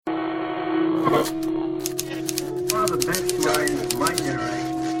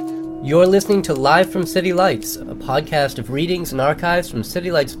You're listening to Live from City Lights, a podcast of readings and archives from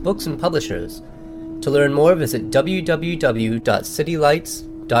City Lights books and publishers. To learn more, visit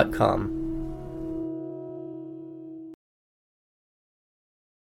www.citylights.com.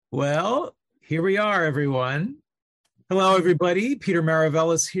 Well, here we are, everyone. Hello, everybody. Peter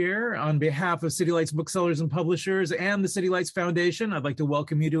Maravellis here. On behalf of City Lights Booksellers and Publishers and the City Lights Foundation, I'd like to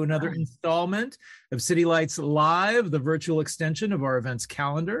welcome you to another installment of City Lights Live, the virtual extension of our events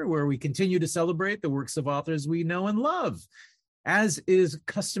calendar, where we continue to celebrate the works of authors we know and love. As is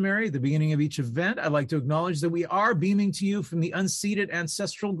customary at the beginning of each event, I'd like to acknowledge that we are beaming to you from the unceded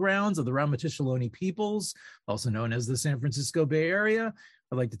ancestral grounds of the Ramaytush peoples, also known as the San Francisco Bay Area.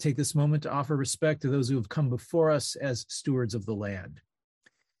 I'd like to take this moment to offer respect to those who have come before us as stewards of the land.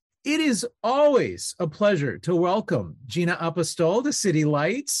 It is always a pleasure to welcome Gina Apostol to City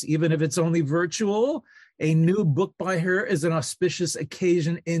Lights, even if it's only virtual. A new book by her is an auspicious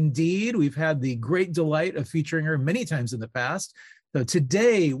occasion indeed. We've had the great delight of featuring her many times in the past. So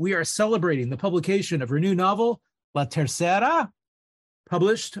today we are celebrating the publication of her new novel, La Tercera,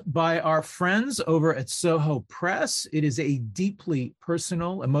 published by our friends over at Soho Press. It is a deeply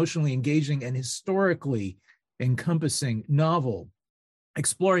personal, emotionally engaging, and historically encompassing novel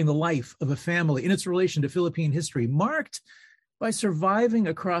exploring the life of a family in its relation to Philippine history, marked by surviving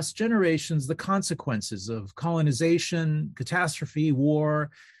across generations the consequences of colonization, catastrophe, war.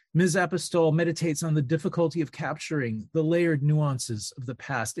 Ms. Apostol meditates on the difficulty of capturing the layered nuances of the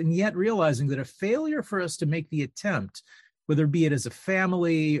past, and yet realizing that a failure for us to make the attempt, whether be it as a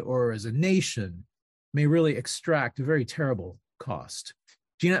family or as a nation, may really extract a very terrible cost.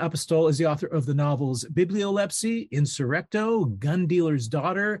 Gina Apostol is the author of the novels Bibliolepsy, Insurrecto, Gun Dealer's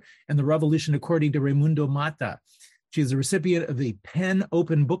Daughter, and The Revolution According to Raimundo Mata. She is a recipient of the PEN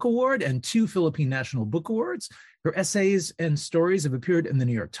Open Book Award and 2 Philippine National Book Awards. Her essays and stories have appeared in the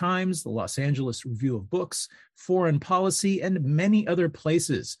New York Times, the Los Angeles Review of Books, Foreign Policy, and many other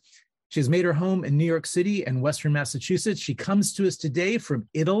places. She has made her home in New York City and Western Massachusetts. She comes to us today from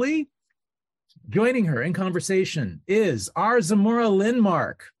Italy. Joining her in conversation is our Zamora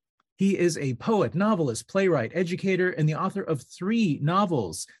Linmark. He is a poet, novelist, playwright, educator, and the author of 3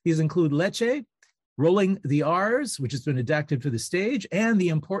 novels. These include Leche, Rolling the R's, which has been adapted for the stage, and The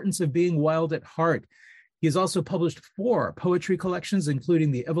Importance of Being Wild at Heart. He has also published 4 poetry collections,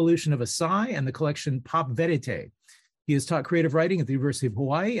 including The Evolution of a Sigh and the collection Pop Verite. He has taught creative writing at the University of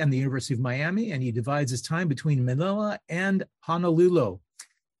Hawaii and the University of Miami, and he divides his time between Manila and Honolulu.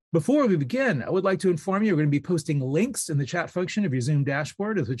 Before we begin, I would like to inform you we're going to be posting links in the chat function of your Zoom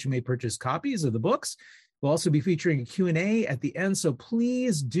dashboard with which you may purchase copies of the books. We'll also be featuring a Q&A at the end, so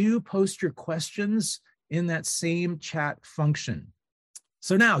please do post your questions in that same chat function.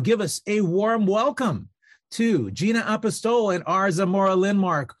 So now, give us a warm welcome to Gina Apostol and our Zamora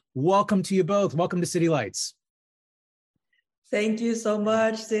Linmark. Welcome to you both. Welcome to City Lights. Thank you so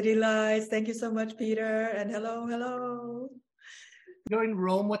much, City Lights. Thank you so much, Peter. And hello, hello. You're in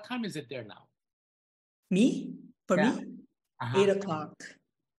Rome. What time is it there now? Me? For me? 8 o'clock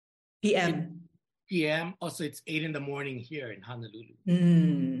p.m. p.m. Also, it's 8 in the morning here in Honolulu.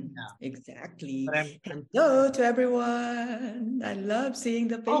 Exactly. Hello to everyone. I love seeing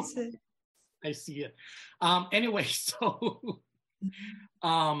the faces. I see it. Anyway, so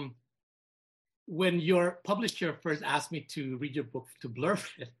when your publisher first asked me to read your book, to blurb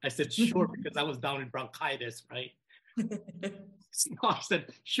it, I said, sure, because I was down with bronchitis, right? So I said,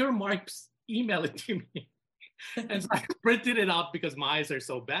 sure, Mark, email it to me. And so I printed it out because my eyes are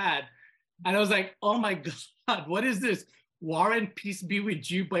so bad. And I was like, oh my God, what is this? War and Peace Be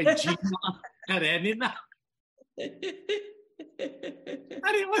With You by Gina Karenina. And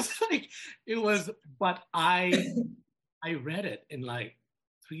but I read it in like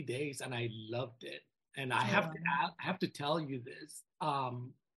 3 days and I loved it. And I have to tell you this.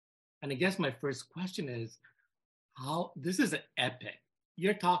 And I guess my first question is, how this is an epic.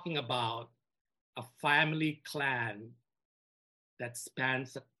 You're talking about a family clan that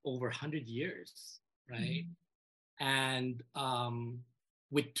spans over 100 years, right? And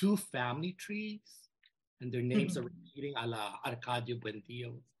with 2 family trees, and their names are repeating, a la Arcadio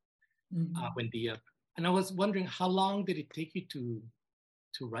Buendia. And I was wondering, how long did it take you to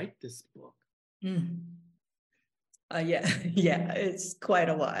write this book? Yeah, it's quite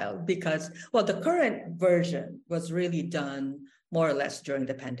a while because, well, the current version was really done more or less during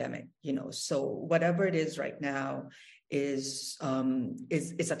the pandemic, so whatever it is right now is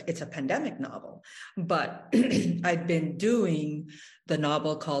it's a pandemic novel. But I'd been doing the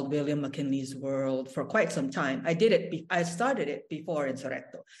novel called William McKinley's World for quite some time. I started it before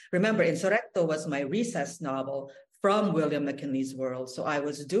Insurrecto. Remember, Insurrecto was my recess novel from William McKinley's World. So I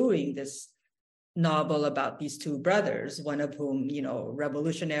was doing this novel about these two brothers, one of whom,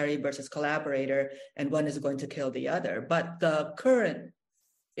 revolutionary versus collaborator, and one is going to kill the other. But the current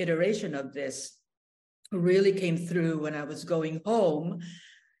iteration of this really came through when I was going home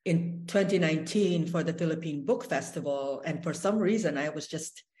in 2019 for the Philippine Book Festival. And for some reason, I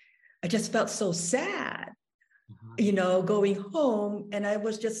just felt so sad, going home. And I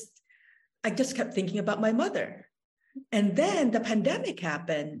just kept thinking about my mother. And then the pandemic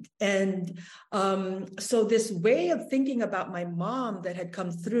happened. And so this way of thinking about my mom that had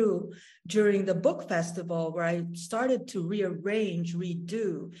come through during the book festival, where I started to rearrange,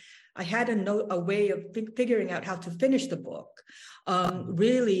 redo, I had a way of figuring out how to finish the book,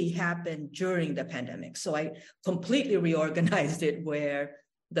 really happened during the pandemic. So I completely reorganized it, where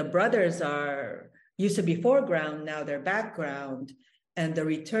the brothers used to be foreground, now they're background, and the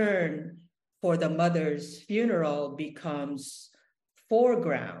return for the mother's funeral becomes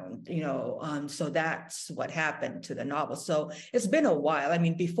foreground, so that's what happened to the novel. So it's been a while. I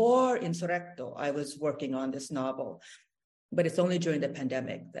mean, before Insurrecto, I was working on this novel, but it's only during the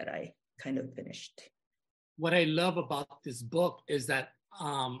pandemic that I kind of finished. What I love about this book is that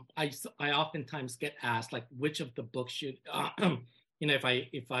I oftentimes get asked, like, which of the books should,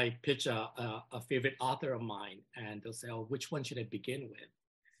 if I pitch a favorite author of mine, and they'll say, oh, which one should I begin with?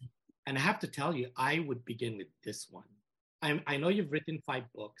 And I have to tell you, I would begin with this one. I know you've written 5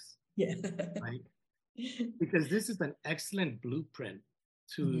 books, yeah, right? Because this is an excellent blueprint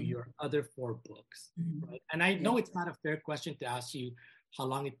to your other 4 books, right? And I know it's not a fair question to ask you how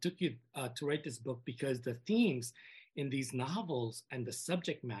long it took you to write this book, because the themes in these novels and the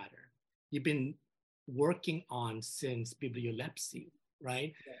subject matter you've been working on since Bibliolepsy,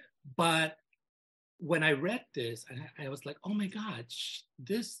 right? Yeah. But when I read this, I was like, oh my God,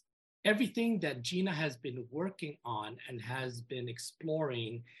 everything that Gina has been working on and has been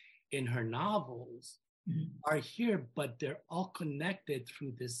exploring in her novels are here, but they're all connected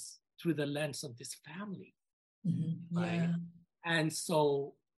through the lens of this family, right? Yeah. And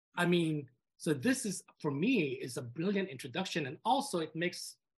so, so this is, for me, is a brilliant introduction. And also it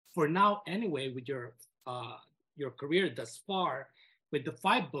makes, for now anyway, with your career thus far, with the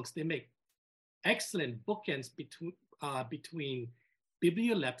 5 books, they make excellent bookends between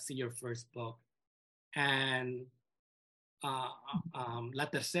Bibliolepsy, your first book, and La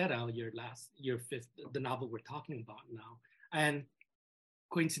Tercera, your 5th, the novel we're talking about now. And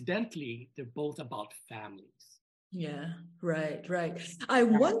coincidentally, they're both about families. Yeah, right.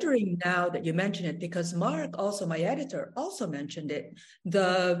 I'm wondering now that you mention it, because Mark, also my editor, also mentioned it,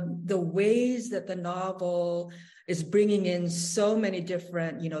 the ways that the novel is bringing in so many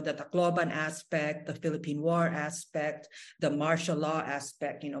different, the Tacloban aspect, the Philippine War aspect, the martial law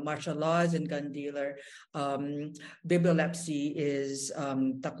aspect, martial law is in Gun Dealer, Bibliolepsy is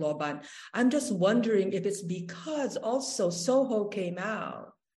Tacloban. I'm just wondering if it's because also Soho came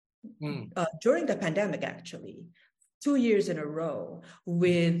out during the pandemic, actually, 2 years in a row,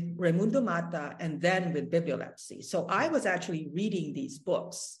 with Raimundo Mata and then with Bibliolepsy. So I was actually reading these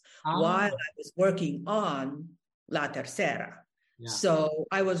books while I was working on La Tercera. Yeah. So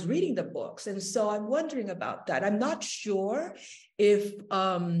I was reading the books. And so I'm wondering about that. I'm not sure if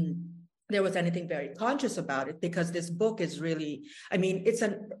there was anything very conscious about it, because this book is really, it's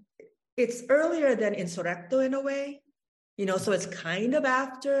earlier than Insurrecto in a way. So it's kind of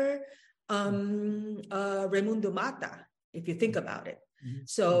after Raimundo Mata, if you think about it.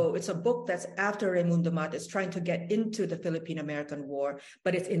 So it's a book that's after Raimundo Mata. It's trying to get into the Philippine-American War,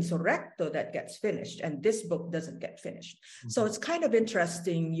 but it's Insurrecto that gets finished, and this book doesn't get finished. So it's kind of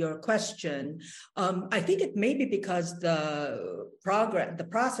interesting, your question. I think it may be because the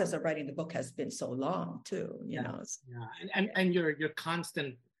process of writing the book has been so long too, you know. Yeah, and your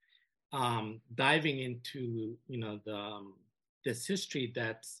constant diving into this history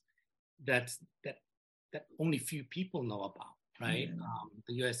that only few people know about, right?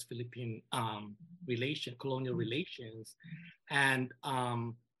 The U.S.-Philippine colonial relations, and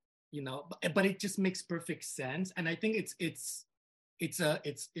but it just makes perfect sense. And I think it's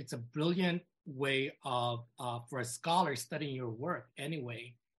a brilliant way of for a scholar studying your work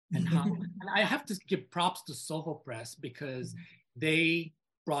anyway. And and I have to give props to Soho Press, because they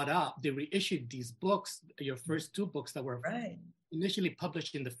reissued these books, your first 2 books that were initially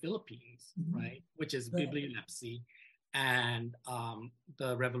published in the Philippines, right? Which is Bibliolepsy and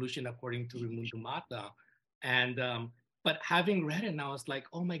the revolution according to Raimundo Mata. And but having read it now, it's like,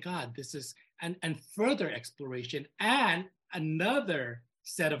 oh my God, this is and further exploration and another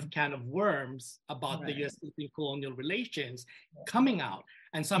set of can of worms about the US-Philippine colonial relations coming out.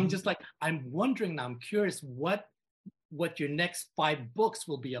 And so I'm just like, I'm wondering now, I'm curious what your next 5 books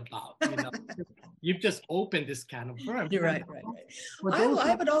will be about. You know, you've just opened this can of worms. You're right.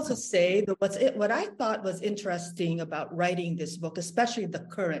 I would also say that what I thought was interesting about writing this book, especially the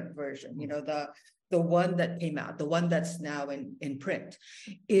current version, you know, the one that came out, the one that's now in print,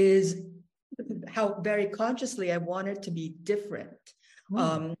 is how very consciously I wanted to be different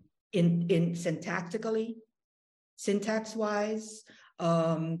in syntactically, syntax-wise,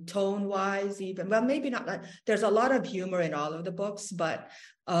 tone-wise, even. Well, maybe not. There's a lot of humor in all of the books, but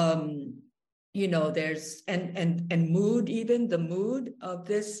you know, there's and mood, even the mood of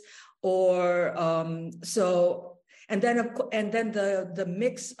this, or so. And then the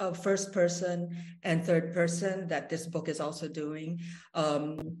mix of first person and third person that this book is also doing.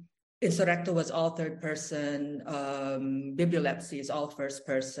 Insurrecto was all third person. Bibliolepsy is all first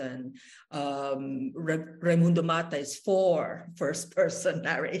person. Raimundo Mata is 4 first person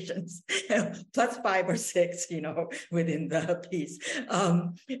narrations, plus 5 or 6, you know, within the piece.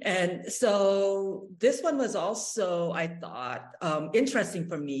 And so this one was also, I thought, interesting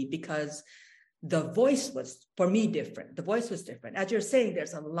for me because the voice was, for me, different. The voice was different. As you're saying,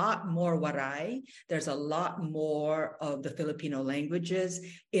 there's a lot more waray. There's a lot more of the Filipino languages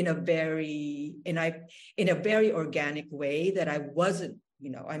in a very organic way that I wasn't,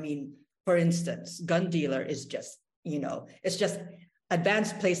 you know, I mean, for instance, gun dealer is just, you know, it's just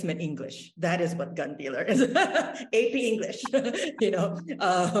advanced placement English. That is what gun dealer is. AP English, you know,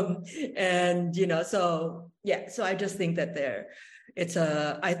 and, you know, so, yeah, so I just think that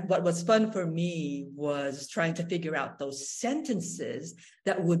what was fun for me was trying to figure out those sentences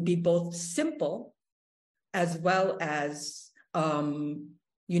that would be both simple as well as,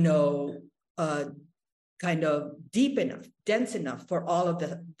 you know, kind of deep enough, dense enough for all of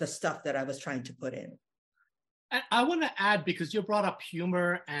the stuff that I was trying to put in. I want to add, because you brought up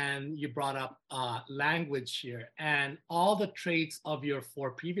humor and you brought up language here, and all the traits of your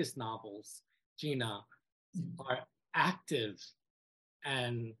 4 previous novels, Gina, are active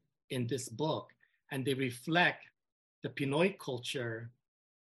and in this book, and they reflect the Pinoy culture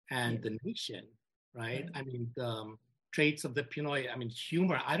and the nation, right? I mean, the traits of the Pinoy, I mean,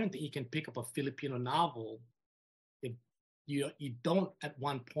 humor. I don't think you can pick up a Filipino novel if you don't at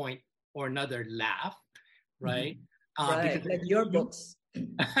one point or another laugh, right? Right, like your books.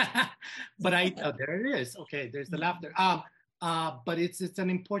 But there it is. Okay, there's the laughter. But it's an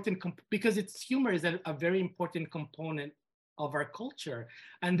important because humor is a very important component of our culture.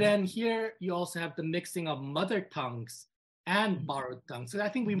 And then here you also have the mixing of mother tongues and borrowed tongues. So I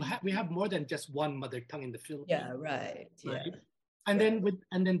think we have more than just one mother tongue in the Philippines. Yeah, right. Yeah. And then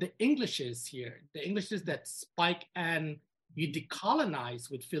the Englishes here, the Englishes that spike and you decolonize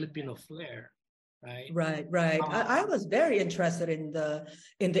with Filipino flair. Right. I was very interested in the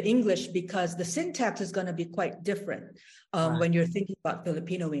English because the syntax is going to be quite different when you're thinking about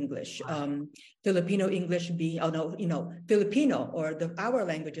Filipino English. Filipino English being, Filipino or our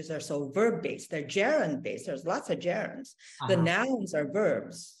languages are so verb based. They're gerund based. There's lots of gerunds. The nouns are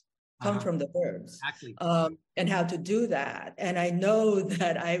verbs. Come from the verbs. Exactly. And how to do that. And I know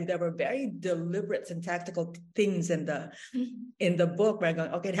that there were very deliberate syntactical things in the book where I'm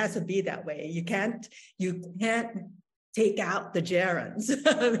going, okay, it has to be that way. You can't take out the gerunds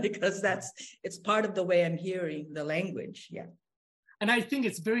because it's part of the way I'm hearing the language. Yeah. And I think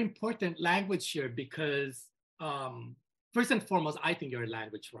it's very important language here because first and foremost, I think you're a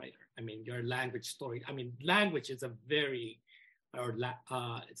language writer. I mean, you're a language story. I mean, language is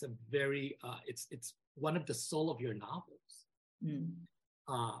it's one of the soul of your novels,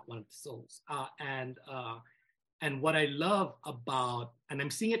 one of the souls. And what I love about, and I'm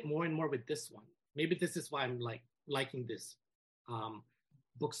seeing it more and more with this one, maybe this is why I'm liking this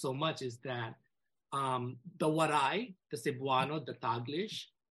book so much, is that the Waray, the Cebuano, the Taglish,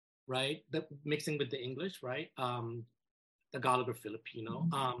 right? The mixing with the English, right? Tagalog or Filipino.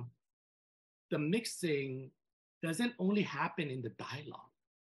 The mixing doesn't only happen in the dialogue.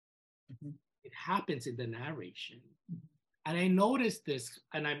 It happens in the narration. And I noticed this,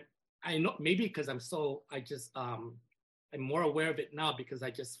 and I know maybe because I'm more aware of it now because I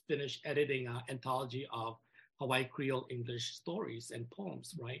just finished editing an anthology of Hawaii Creole English stories and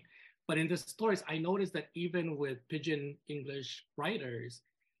poems, right? But in the stories, I noticed that even with Pidgin English writers,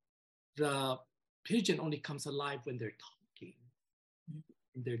 the Pidgin only comes alive when they're talking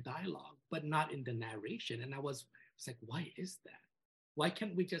in their dialogue, but not in the narration. And I was It's like, why is that? Why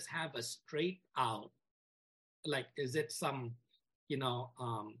can't we just have a straight out, like, is it some,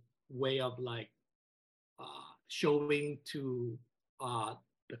 way of like showing to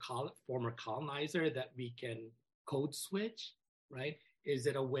the former colonizer that we can code switch, right? Is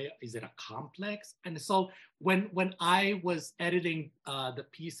it a complex? And so when I was editing the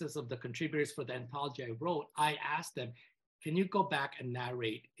pieces of the contributors for the anthology I wrote, I asked them, can you go back and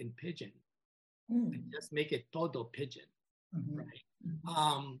narrate in Pidgin? And just make it todo Pidgin, right?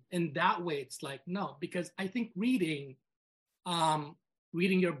 And that way it's like, no, because I think reading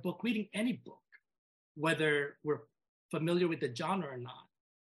your book, reading any book, whether we're familiar with the genre or not,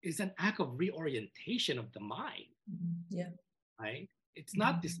 is an act of reorientation of the mind. Yeah. Right? It's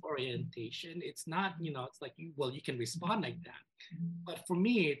not disorientation. It's not, it's like you can respond like that. But for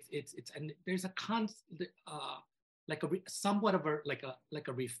me, it's and there's a somewhat of a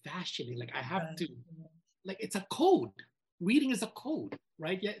refashioning. Like I have to, like it's a code. Reading is a code,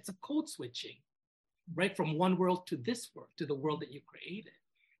 right? Yeah, it's a code switching, right? From one world to this world, to the world that you created,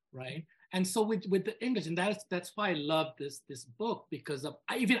 right? And so with the English, and that's why I love this book, because of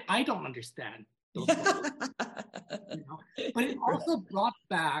I don't understand those words, but it also brought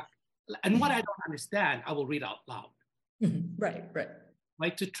back, and what I don't understand, I will read out loud.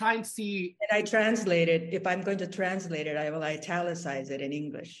 Right, to try and see. And I translate it. If I'm going to translate it, I will italicize it in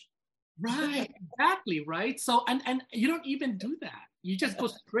English. Right, exactly, right? So, and you don't even do that. You just go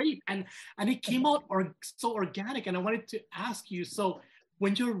straight, and it came out so organic. And I wanted to ask you, so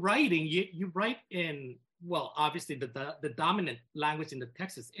when you're writing, you write in, well, obviously the dominant language in the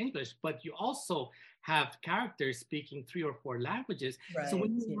text is English, but you also have characters speaking 3 or 4 languages. Right. So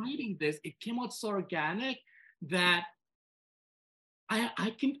when you're writing this, it came out so organic that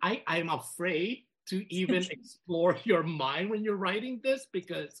I'm afraid to even explore your mind when you're writing this,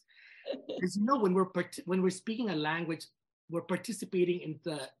 because when we're speaking a language, we're participating in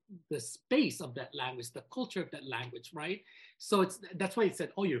the space of that language, the culture of that language, right? So that's why it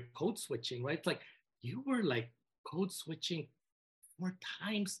said, oh, you're code switching, right? It's like you were like code switching 4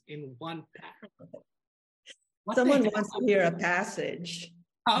 times in one paragraph. Someone wants to hear a passage.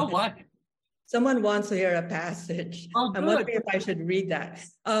 Oh, what? Someone wants to hear a passage. Oh, I'm wondering if I should read that.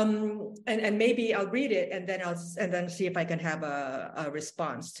 And maybe I'll read it and then see if I can have a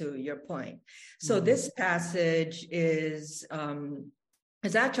response to your point. So this passage is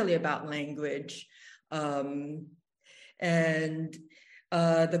actually about language. And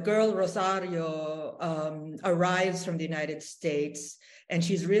the girl Rosario arrives from the United States, and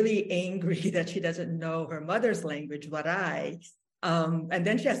she's really angry that she doesn't know her mother's language, Waray. And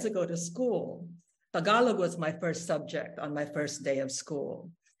then she has to go to school. Tagalog was my first subject on my first day of school.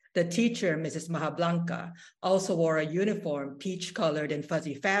 The teacher, Mrs. Mahablanca, also wore a uniform, peach-colored and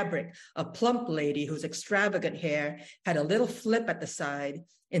fuzzy fabric, a plump lady whose extravagant hair had a little flip at the side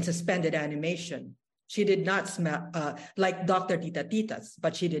in suspended animation. She did not smell like Dr. Tita Titas,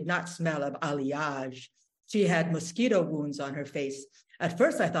 but she did not smell of alliage. She had mosquito wounds on her face. At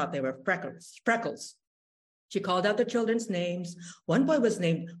first, I thought they were freckles. She called out the children's names. One boy was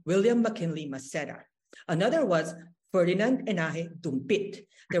named William McKinley Maceda. Another was Ferdinand Enaje Dumpit.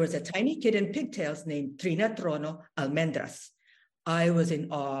 There was a tiny kid in pigtails named Trina Trono Almendras. I was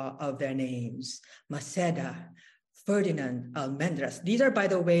in awe of their names. Maceda, Ferdinand, Almendras. These are, by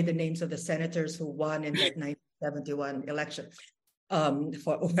the way, the names of the senators who won in that 1971 election,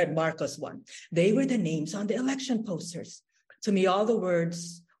 when Marcos won. They were the names on the election posters. To me, all the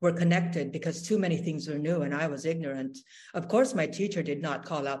words were connected because too many things were new and I was ignorant. Of course, my teacher did not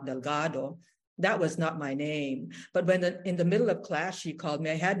call out Delgado. That was not my name. But when in the middle of class, she called me,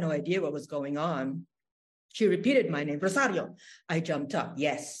 I had no idea what was going on. She repeated my name, Rosario. I jumped up.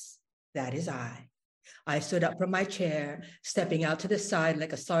 Yes, that is I. I stood up from my chair, stepping out to the side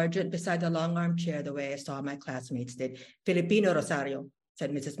like a sergeant beside the long arm chair, the way I saw my classmates did. Filipino, Rosario,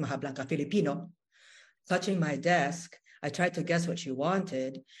 said Mrs. Mahablanca, Filipino. Clutching my desk, I tried to guess what she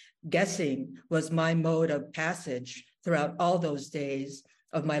wanted. Guessing was my mode of passage throughout all those days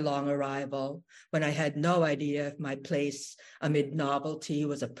of my long arrival, when I had no idea if my place amid novelty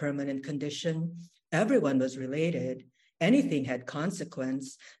was a permanent condition. Everyone was related. Anything had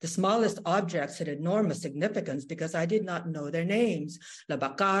consequence. The smallest objects had enormous significance because I did not know their names. La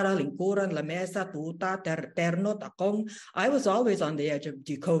Bacara, Lingkuran, La Mesa, Tuta, Terno, Takong. I was always on the edge of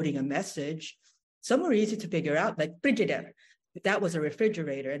decoding a message. Some were easy to figure out, like Frigidaire, that was a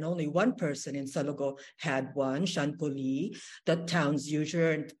refrigerator, and only one person in Salugo had one, Shanpuli, the town's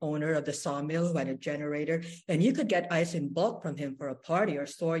user and owner of the sawmill who had a generator. And you could get ice in bulk from him for a party or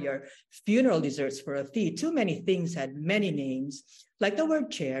store your funeral desserts for a fee. Too many things had many names, like the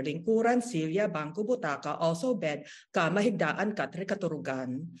word chair, lingkuran, silya, bangko, butaka, also bed, kama, higdaan, katre,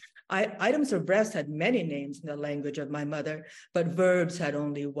 katurugan. Items of rest had many names in the language of my mother, but verbs had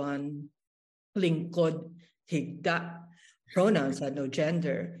only one, lingkod, higda. Pronouns had no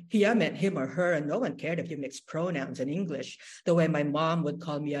gender. Hiya meant him or her, and no one cared if you mixed pronouns in English, the way my mom would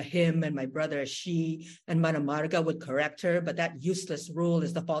call me a him and my brother a she, and Manamarga would correct her, but that useless rule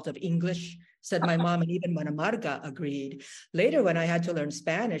is the fault of English, said my mom, and even Manamarga agreed. Later, when I had to learn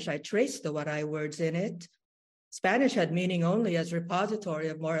Spanish, I traced the Waray words in it. Spanish had meaning only as repository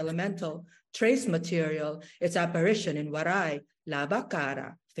of more elemental trace material, its apparition in Waray, la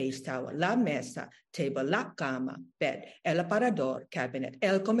bacara, face towel, la mesa, table, la cama, bed, el aparador, cabinet,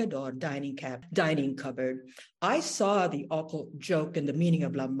 el comedor, dining cupboard. I saw the occult joke in the meaning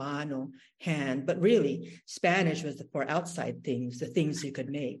of la mano, hand, but really, Spanish was for outside things, the things you could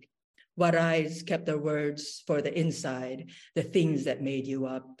make. Warays kept their words for the inside, the things that made you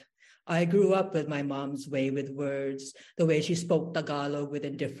up. I grew up with my mom's way with words, the way she spoke Tagalog with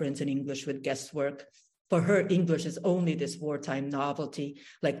indifference and English with guesswork. For her, English is only this wartime novelty,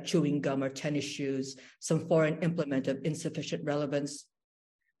 like chewing gum or tennis shoes, some foreign implement of insufficient relevance.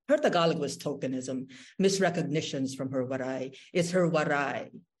 Her Tagalog was tokenism, misrecognitions from her Waray. It's her Waray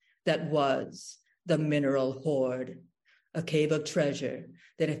that was the mineral hoard, a cave of treasure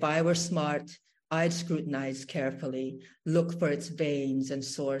that if I were smart, I'd scrutinize carefully, look for its veins and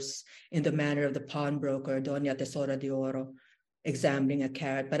source in the manner of the pawnbroker, Doña Tesora de Oro, examining a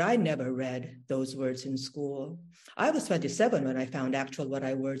carrot, but I never read those words in school. I was 27 when I found actual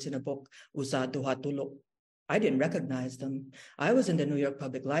Waray words in a book, Usado Hatulok. I didn't recognize them. I was in the New York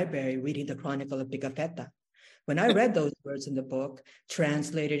Public Library reading the Chronicle of Pigafetta. When I read those words in the book,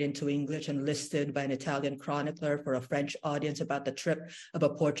 translated into English and listed by an Italian chronicler for a French audience about the trip of a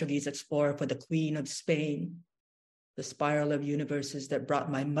Portuguese explorer for the Queen of Spain, the spiral of universes that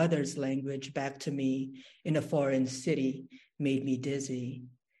brought my mother's language back to me in a foreign city made me dizzy.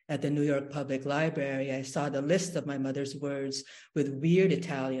 At the New York Public Library, I saw the list of my mother's words with weird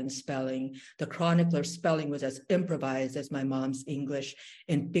Italian spelling. The chronicler's spelling was as improvised as my mom's English.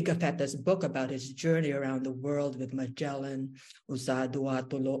 In Pigafetta's book about his journey around the world with Magellan, Usadua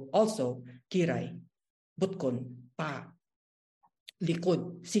Tulo, also Kiray, Butkon, Pa,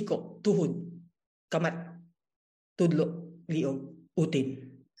 Likud, Siko, Tuhud, Kamat, Tudlo, Liog,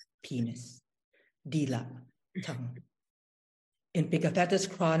 Utin, Penis, Dila, Tongue. In Pigafetta's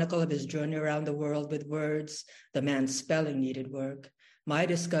chronicle of his journey around the world with words, the man's spelling needed work. My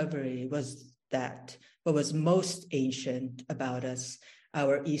discovery was that what was most ancient about us,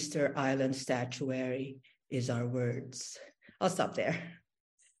 our Easter Island statuary, is our words. I'll stop there.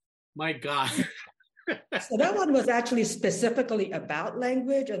 My God. So that one was actually specifically about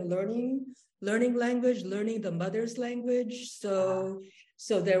language and learning language, learning the mother's language.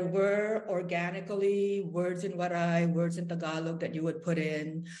 So there were organically words in Waray, words in Tagalog that you would put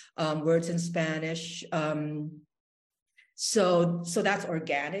in, words in Spanish. So that's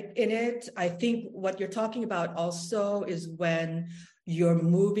organic in it. I think what you're talking about also is when you're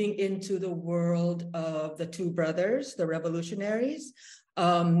moving into the world of the two brothers, the revolutionaries,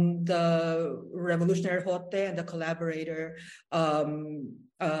 the revolutionary Jote and the collaborator,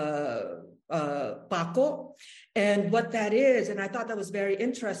 Paco. And what that is, and I thought that was very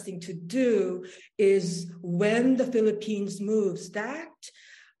interesting to do, is when the Philippines moves, that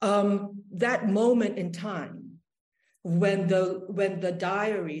moment in time, when the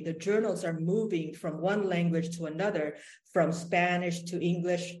diary, the journals are moving from one language to another, from Spanish to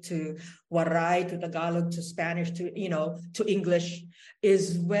English to Waray to Tagalog to Spanish to English,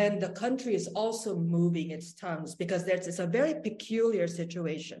 is when the country is also moving its tongues, because it's a very peculiar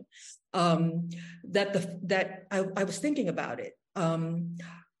situation. That I was thinking about it.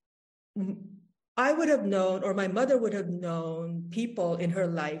 I would have known, or my mother would have known, people in her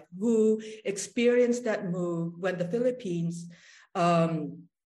life who experienced that move when the Philippines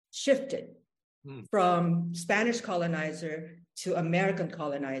shifted from Spanish colonizer to American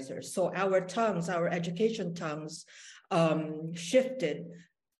colonizer. So our tongues, our education tongues, shifted.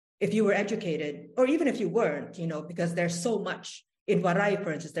 If you were educated, or even if you weren't, because there's so much. In Waray,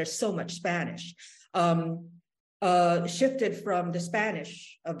 for instance, there's so much Spanish. shifted from the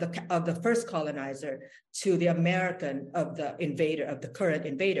Spanish of the first colonizer to the American of the invader, of the current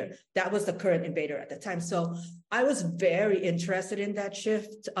invader. That was the current invader at the time. So I was very interested in that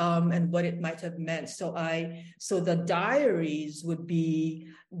shift and what it might have meant. So the diaries would be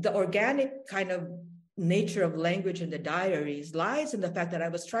the organic kind of nature of language in the diaries lies in the fact that I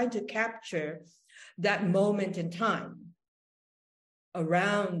was trying to capture that moment in time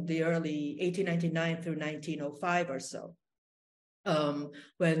around the early 1899 through 1905 or so,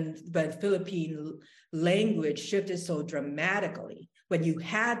 when Philippine language shifted so dramatically, when you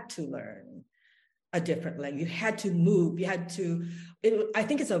had to learn a different language, you had to move, I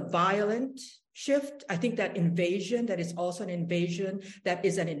think it's a violent shift. I think that invasion, that is also an invasion, that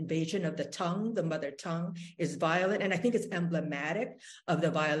is an invasion of the tongue, the mother tongue, is violent. And I think it's emblematic of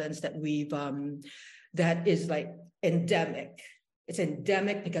the violence that that is like endemic. It's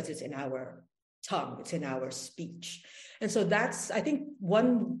endemic because it's in our tongue, it's in our speech. And so that's, I think,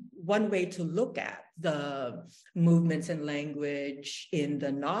 one way to look at the movements in language in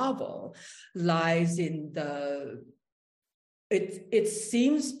the novel lies in it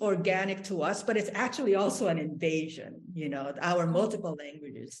seems organic to us, but it's actually also an invasion. Our multiple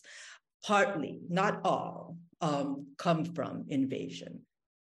languages, partly, not all, come from invasion.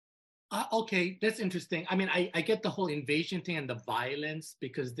 Okay, that's interesting. I mean, I get the whole invasion thing and the violence,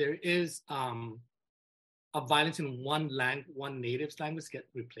 because there is a violence in one native's language get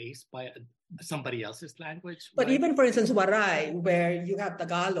replaced by somebody else's language. But right? even, for instance, Waray, where you have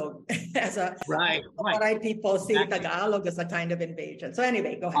Tagalog as right. Waray people see Tagalog as a kind of invasion. So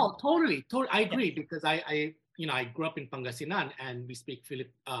anyway, go ahead. Oh, totally. I agree, because I grew up in Pangasinan and we speak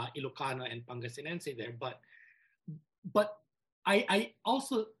Ilocano and Pangasinense there, but I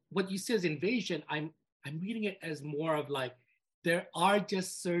also, what you say is invasion, I'm reading it as more of like, there are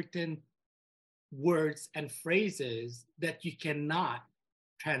just certain words and phrases that you cannot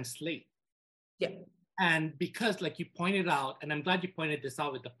translate. Yeah. And because, like you pointed out, and I'm glad you pointed this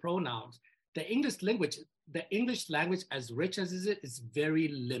out with the pronouns, the English language, as rich as it is very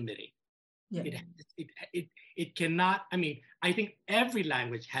limiting. Yeah. It cannot, I mean, I think every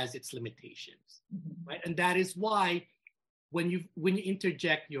language has its limitations, right? And that is why when you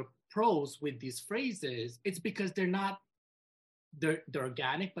interject your prose with these phrases, it's because they're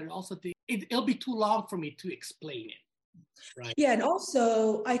organic, but also it'll be too long for me to explain it. Right. Yeah, and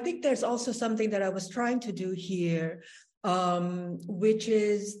also I think there's also something that I was trying to do here, which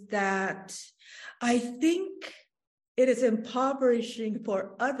is that I think it is impoverishing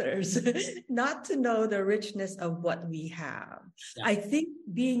for others not to know the richness of what we have. Yeah. I think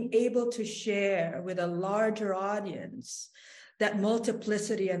being able to share with a larger audience that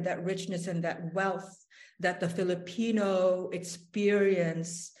multiplicity and that richness and that wealth that the Filipino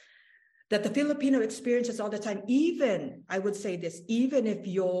experiences all the time, even, I would say this, even if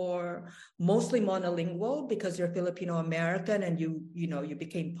you're mostly monolingual because you're Filipino American and you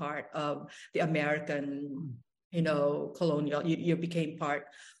became part of the American, colonial, you became part,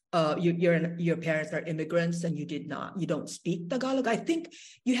 your parents are immigrants and you don't speak Tagalog. I think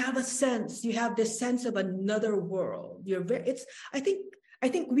you have this sense of another world. I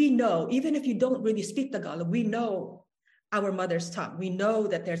think we know, even if you don't really speak Tagalog, we know our mother's tongue. We know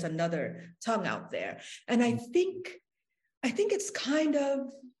that there's another tongue out there. And I think it's kind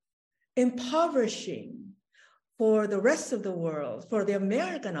of impoverishing for the rest of the world, for the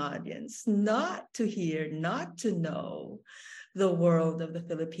American audience, not to hear, not to know the world of the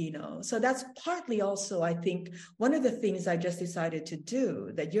Filipino. So that's partly also, I think, one of the things I just decided to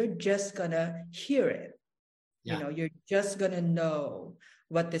do, that you're just gonna hear it. Yeah. You're just gonna know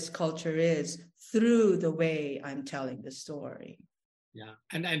what this culture is through the way I'm telling the story. Yeah,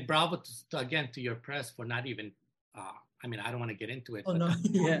 and bravo to your press for not even, I mean, I don't want to get into it, but no.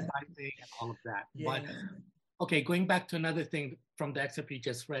 Yeah. And all of that. Yeah. But okay, going back to another thing from the excerpt you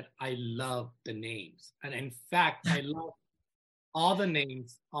just read, I love the names. And in fact, I love all the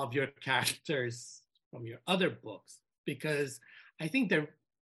names of your characters from your other books, because I think they're,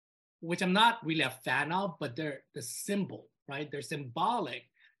 which I'm not really a fan of, but they're the symbol, right? They're symbolic.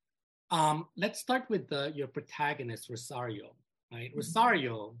 Let's start with your protagonist, Rosario, right? Mm-hmm.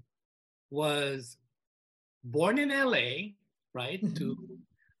 Rosario was born in LA, right? Mm-hmm. To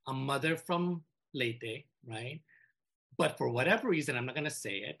a mother from Leyte, right? But for whatever reason, I'm not going to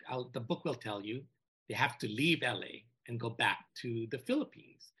say it, the book will tell you, they have to leave LA and go back to the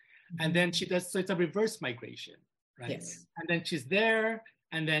Philippines. Mm-hmm. And then she does, so it's a reverse migration, right? Yes. And then she's there,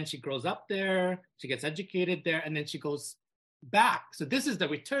 and then she grows up there, she gets educated there, and then she goes back. So this is the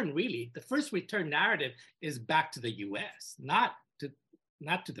return, really. The first return narrative is back to the US, not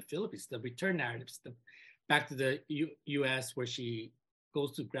to the Philippines. The return narrative is back to the U.S. where she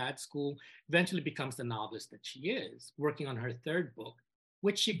goes to grad school, eventually becomes the novelist that she is, working on her third book,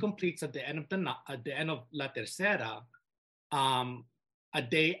 which she completes at the end of La Tercera, a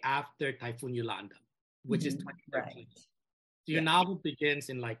day after Typhoon Yolanda, which is 2013. Right. So your novel begins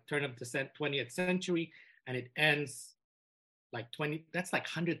in like turn of the 20th century, and it ends like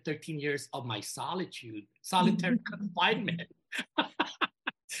 113 years of my solitary confinement.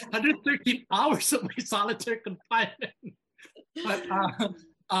 113 hours of my solitary confinement.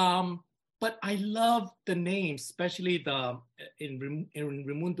 But I love the names, especially in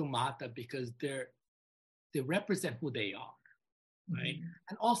Raimundo Mata, because they represent who they are, right?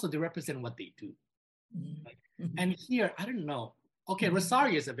 And also they represent what they do. Right? And here, I don't know. Okay,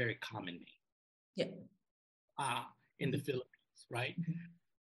 Rosario is a very common name. In the Philippines, right?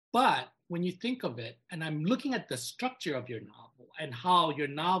 But when you think of it, and I'm looking at the structure of your novel and how your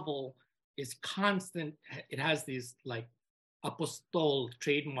novel is constant, it has these like Apostol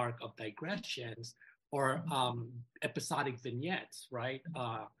trademark of digressions or episodic vignettes, right?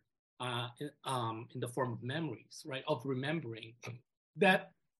 In the form of memories, right? Of remembering,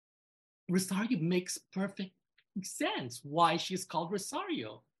 that Rosario makes perfect sense why she's called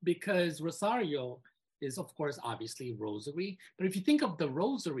Rosario, because Rosario is, of course, obviously rosary. But if you think of the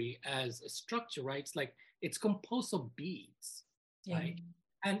rosary as a structure, right? It's like it's composed of beads, right?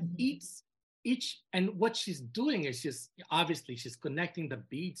 And each and what she's doing is she's connecting the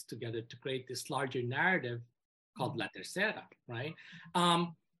beads together to create this larger narrative called La Tercera, right?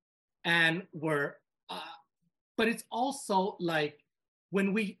 And but it's also like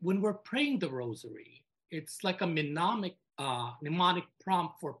when we're praying the rosary, it's like a mnemonic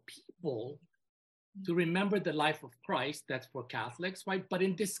prompt for people to remember the life of Christ. That's for Catholics, right? But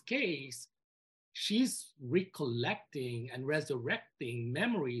in this case, she's recollecting and resurrecting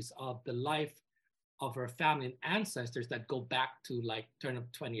memories of the life of her family and ancestors that go back to like turn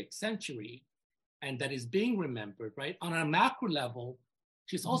of 20th century, and that is being remembered, right? On a macro level,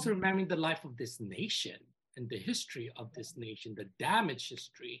 she's also remembering the life of this nation and the history of this nation, the damaged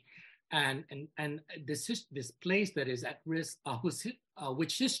history, and this place that is at risk,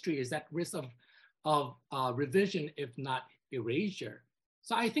 which history is at risk of revision, if not erasure.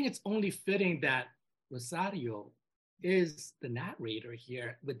 So I think it's only fitting that Rosario is the narrator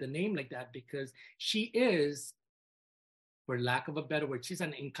here with the name like that, because she is, for lack of a better word, she's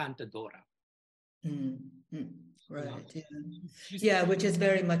an encantadora. Right. Yeah, which is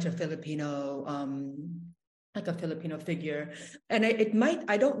very much a Filipino, like a Filipino figure. And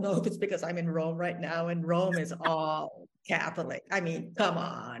I don't know if it's because I'm in Rome right now, and Rome is all Catholic. I mean, come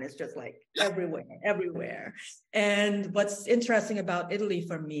on, it's just like everywhere. And what's interesting about Italy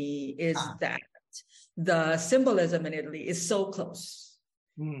for me is that the symbolism in Italy is so close.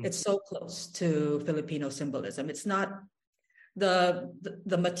 It's so close to Filipino symbolism. It's not the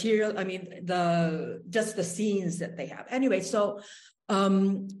material, I mean, just the scenes that they have. Anyway, so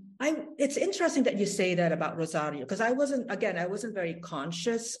it's interesting that you say that about Rosario, because I wasn't very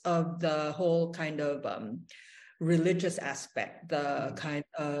conscious of the whole kind of religious aspect, the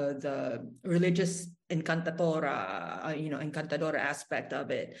religious encantadora aspect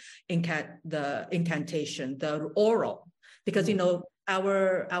of it, the incantation, the oral, because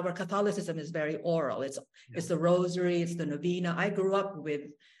our Catholicism is very oral. It's the rosary, it's the novena. I grew up with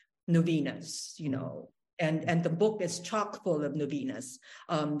novenas, and the book is chock full of novenas.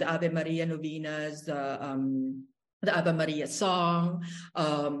 The Ave Maria novenas, the Ave Maria song,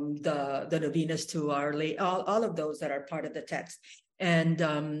 the novenas to Our Lady, all of those that are part of the text. And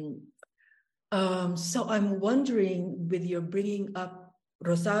so I'm wondering, with your bringing up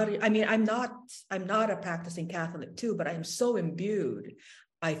Rosario, I mean, I'm not a practicing Catholic too, but I'm so imbued,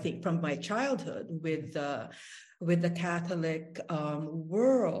 I think, from my childhood with the Catholic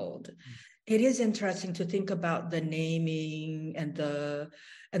world. It is interesting to think about the naming and the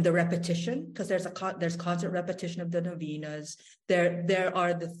repetition, because there's constant repetition of the novenas. There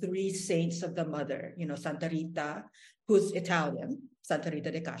are the three saints of the mother, Santa Rita, who's Italian, Santa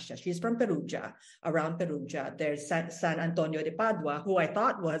Rita de Cascia. She's from Perugia, around Perugia. There's San Antonio de Padua, who I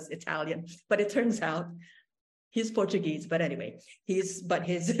thought was Italian, but it turns out he's Portuguese. But anyway,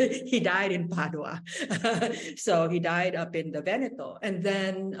 he died in Padua. So he died up in the Veneto. And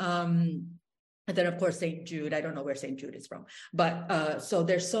then of course, St. Jude. I don't know where St. Jude is from. But so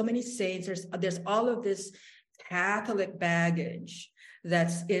there's so many saints. There's all of this Catholic baggage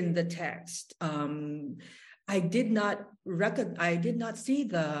that's in the text. I did not see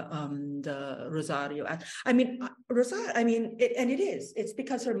the Rosario. I mean, it's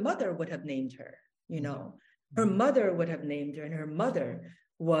because her mother would have named her, Her mother would have named her, and her mother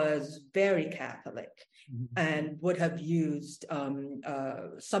was very Catholic and would have used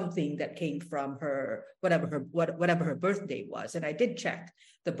something that came from her, whatever her birthday was. And I did check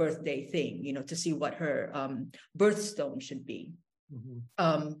the birthday thing, to see what her birthstone should be.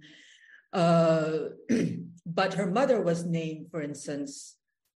 But her mother was named, for instance,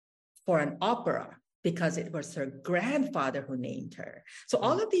 for an opera because it was her grandfather who named her. So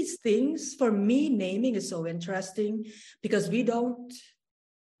all of these things, for me, naming is so interesting because we don't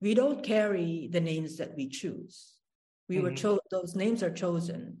carry the names that we choose. Those names are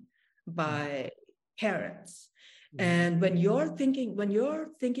chosen by parents. And when you're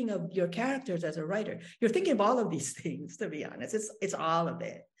thinking of your characters as a writer, you're thinking of all of these things, to be honest. It's all of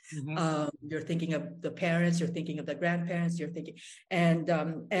it. You're thinking of the parents, you're thinking of the grandparents, and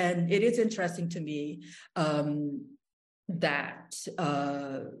it is interesting to me that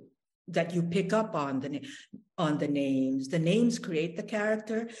you pick up on the names. The names create the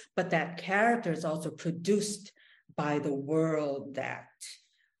character, but that character is also produced by the world that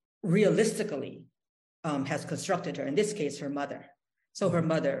realistically has constructed her. In this case, her mother. So her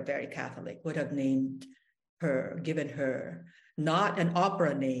mother, very Catholic, would have given her not an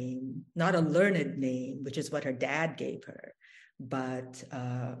opera name, not a learned name, which is what her dad gave her, but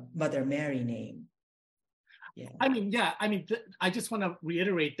Mother Mary name. Yeah. I just want to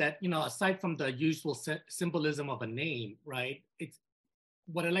reiterate that, aside from the usual symbolism of a name, right? It's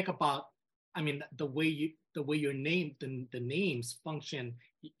what I like about, the way your name, the names function,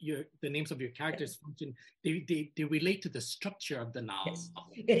 the names of your characters function, they relate to the structure of the novel. Yes.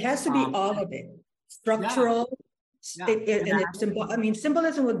 It has to be all of it. Structural. Yeah.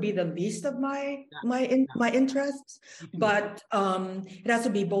 Symbolism would be the least of my interests, but it has to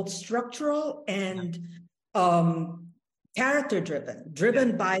be both structural and character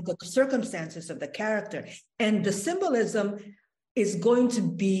driven by the circumstances of the character. And the symbolism is going to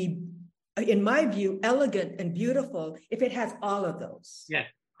be, in my view, elegant and beautiful if it has all of those. Yeah,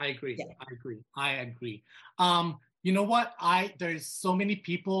 I agree. Yeah. I agree. You know what? There's so many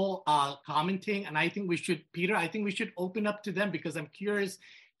people commenting, and I think we should open up to them because I'm curious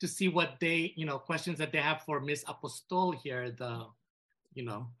to see what they, questions that they have for Miss Apostol here.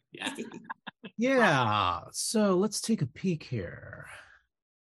 Yeah. So let's take a peek here.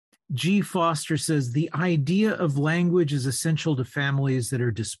 G. Foster says the idea of language is essential to families that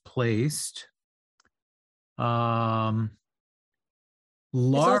are displaced. Laura.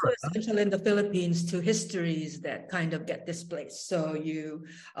 It's also essential in the Philippines to histories that kind of get displaced. So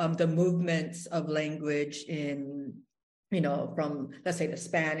the movements of language from, let's say, the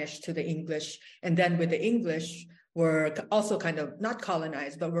Spanish to the English, and then with the English were also kind of not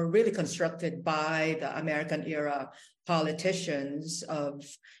colonized, but were really constructed by the American era politicians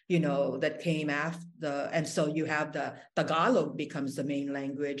that came after. And so you have the Tagalog becomes the main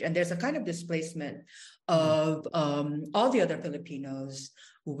language. And there's a kind of displacement of all the other Filipinos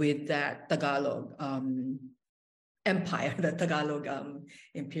with that Tagalog empire, the Tagalog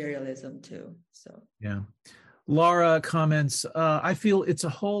imperialism too. So, yeah. Laura comments, I feel it's a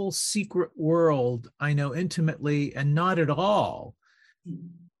whole secret world I know intimately and not at all.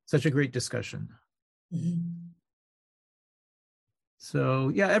 Such a great discussion. So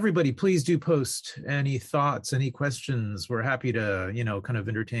yeah, everybody, please do post any thoughts, any questions. We're happy to, kind of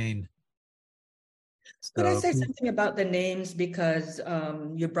entertain. Could I say something about the names, because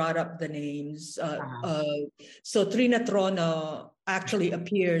you brought up the names? So Trina Trono actually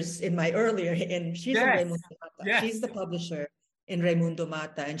appears in my earlier, she's in Raimundo Mata. Yes. She's the publisher in Raimundo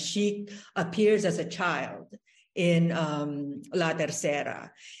Mata, and she appears as a child in La Tercera.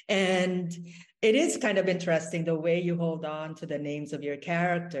 And it is kind of interesting the way you hold on to the names of your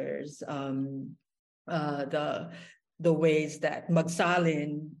characters, the ways that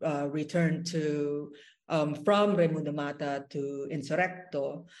Magsalin returned to from Raimundo Mata to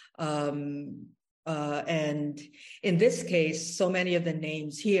Insurrecto. And in this case, so many of the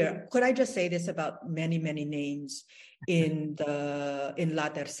names here, could I just say this about many, many names in La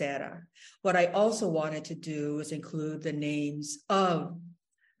Tercera? What I also wanted to do was include the names of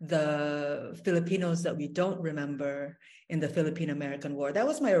the Filipinos that we don't remember in the Philippine-American War. That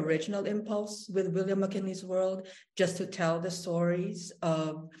was my original impulse with William McKinley's World, just to tell the stories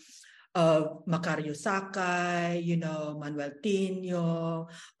of Macario Sakay, Manuel Tino,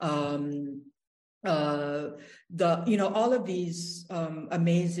 all of these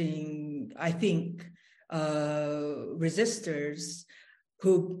amazing, I think, resistors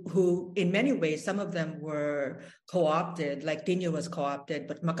who in many ways, some of them were co-opted, like Tino was co-opted,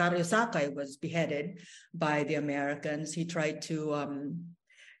 but Macario Sakay was beheaded by the Americans. He tried to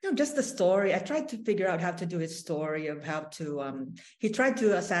just the story. I tried to figure out how to do his story of how to. He tried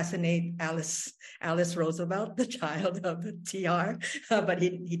to assassinate Alice Roosevelt, the child of TR, but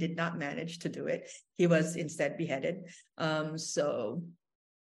he did not manage to do it. He was instead beheaded. I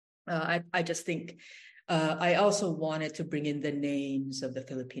just think I also wanted to bring in the names of the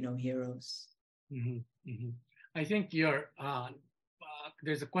Filipino heroes. I think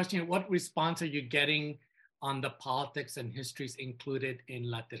there's a question: what response are you getting on the politics and histories included in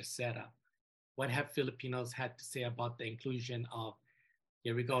La Tercera? What have Filipinos had to say about the inclusion of,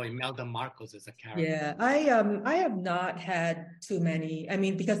 here we go, Imelda Marcos as a character? Yeah, I have not had too many. I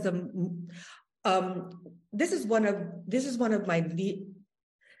mean, because this is one of my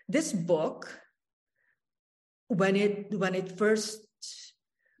this book, when it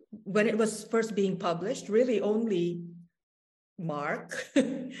was first being published, really only Mark,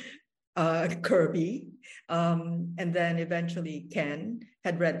 Kirby, and then eventually Ken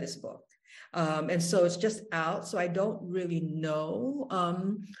had read this book. And so it's just out. So I don't really know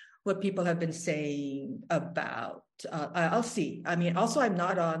what people have been saying about. I'll see. I mean, also I'm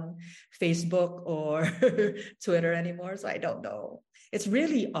not on Facebook or Twitter anymore, so I don't know. It's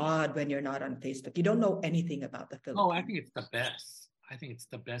really odd when you're not on Facebook. You don't know anything about the Philippines. Oh, I think it's the best. I think it's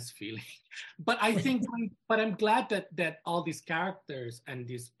the best feeling. But I think, but I'm glad that all these characters and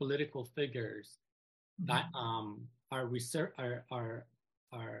these political figures that are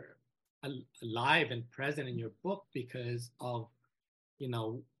alive and present in your book because of,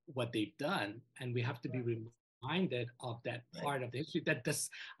 what they've done, and we have to be reminded of that part of the history. That this,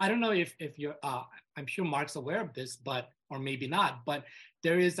 I don't know if you're, I'm sure Mark's aware of this, or maybe not, but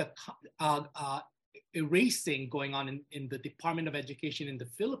there is a erasing going on in the Department of Education in the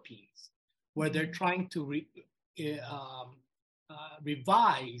Philippines, where they're trying to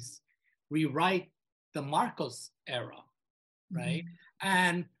rewrite the Marcos era, right?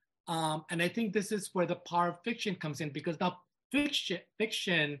 And I think this is where the power of fiction comes in, because now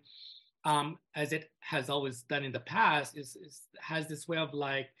fiction, as it has always done in the past, has this way of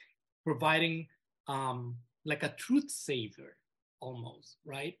like providing like a truth savior almost,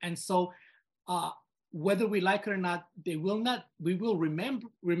 right? And so whether we like it or not, we will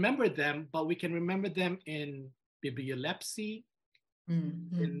remember them, but we can remember them in bibliolepsy,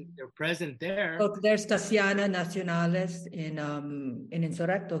 they're present there. Oh, there's Casiana Nacionales in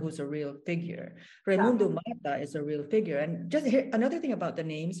Insurrecto, who's a real figure. Raimundo Mata is a real figure. And just here, another thing about the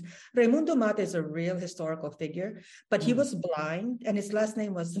names, Raimundo Mata is a real historical figure, but he was blind and his last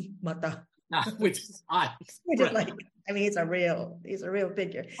name was Mata. Which is odd. Which is like, I mean, he's a real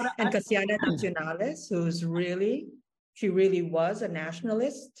figure. And Casiana Nacionales, she really was a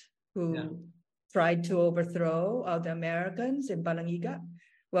nationalist who tried to overthrow the Americans in Balangiga.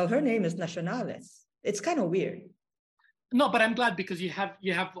 Well, her name is Nacionales. It's kind of weird. No, but I'm glad, because you have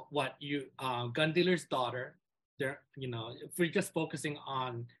gun dealer's daughter. There, if we're just focusing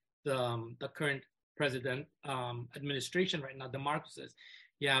on the current president administration right now, the Marcoses,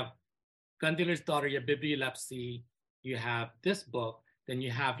 you have gun dealer's daughter, you have bibliolepsy, you have this book, then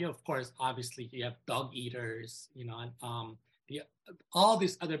you have, of course, obviously you have Dog Eaters, and all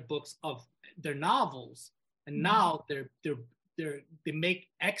these other books of their novels, and now they make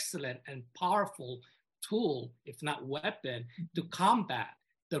excellent and powerful tool, if not weapon, to combat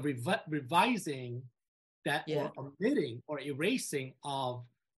the revising that or omitting or erasing of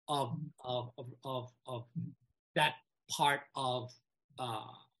that part of.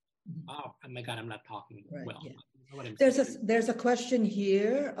 Oh my God, I'm not talking well. Yeah. There's a question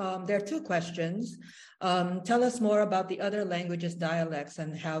here. There are two questions. Tell us more about the other languages, dialects,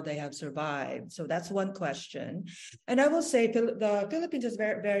 and how they have survived. So that's one question. And I will say the Philippines is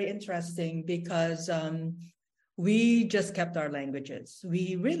very, very interesting because we just kept our languages.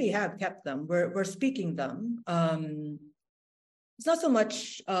 We really have kept them. We're speaking them. It's not so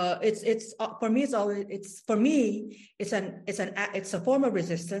much. It's for me. It's a form of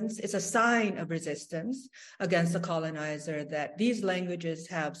resistance. It's a sign of resistance against the colonizer that these languages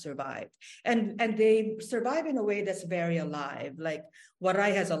have survived, and they survive in a way that's very alive. Like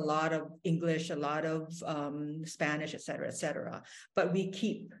Waray has a lot of English, a lot of Spanish, et cetera, but we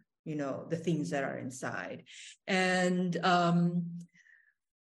keep, the things that are inside, and.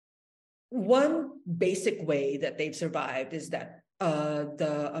 One basic way that they've survived is that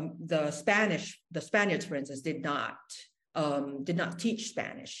the Spaniards, for instance, did not teach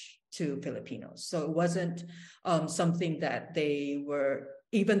Spanish to Filipinos. So it wasn't something that they were,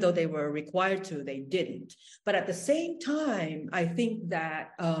 even though they were required to, they didn't. But at the same time, I think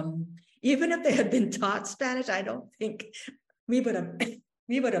that even if they had been taught Spanish, I don't think we would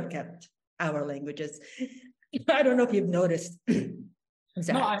have kept our languages. I don't know if you've noticed.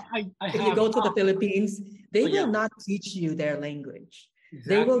 Exactly. No, I if have. you go to the Philippines, they yeah. will not teach you their language.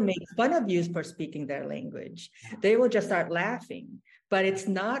 Exactly. They will make fun of you for speaking their language. They will just start laughing, but it's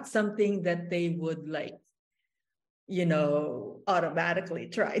not something that they would like, automatically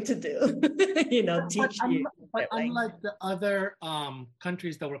try to do, teach you But their language. unlike the other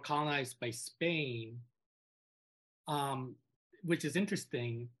countries that were colonized by Spain, which is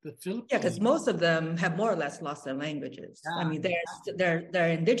interesting, the Philippines. Yeah, because most of them have more or less lost their languages. I mean, there are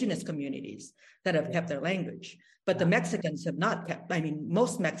indigenous communities that have kept their language, but the Mexicans have not kept. I mean,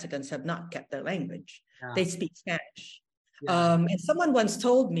 most Mexicans have not kept their language. They speak Spanish. And someone once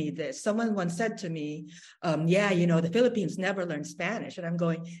told me this. Someone once said to me, the Philippines never learned Spanish. And I'm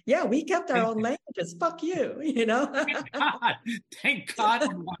going, yeah, we kept our own languages. Fuck you, Thank God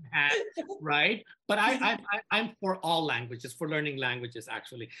on one hand, right? But I'm for all languages, for learning languages,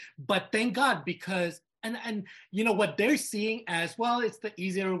 actually. But thank God, because, and what they're seeing as, well, it's the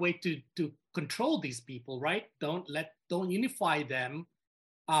easier way to control these people, right? Don't unify them.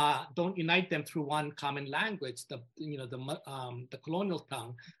 Don't unite them through one common language, the colonial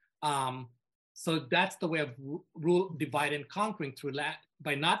tongue. So that's the way of rule, divide and conquering through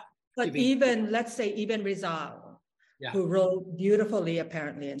by not. But let's say Rizal, who wrote beautifully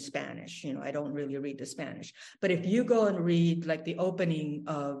apparently in Spanish. I don't really read the Spanish, but if you go and read like the opening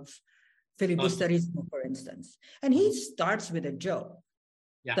of Filibusterismo, for instance, and he starts with a joke,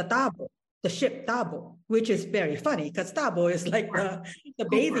 the tabo. The ship Tabo, which is very funny because Tabo is like the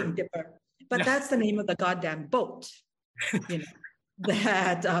bathing dipper, but that's the name of the goddamn boat,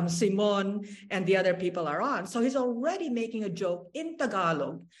 that Simon and the other people are on. So he's already making a joke in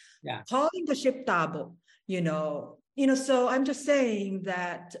Tagalog, calling the ship Tabo, So I'm just saying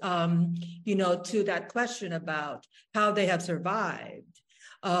that, to that question about how they have survived,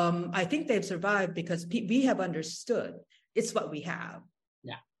 I think they've survived because we have understood it's what we have.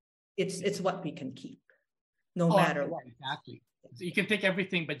 It's what we can keep, no matter what. Exactly. So you can take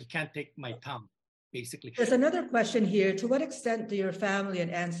everything, but you can't take my tongue, basically. There's another question here. To what extent do your family and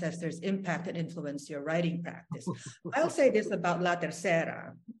ancestors impact and influence your writing practice? I'll say this about La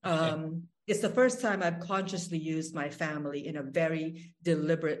Tercera. It's the first time I've consciously used my family in a very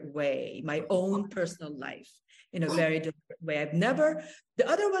deliberate way, my own personal life in a very deliberate way. The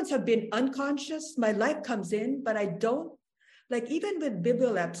other ones have been unconscious. My life comes in, but I don't. Like even with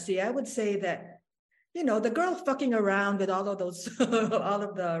bibliolepsy, I would say that, the girl fucking around with all of those, all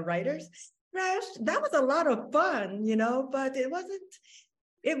of the writers, that was a lot of fun, but it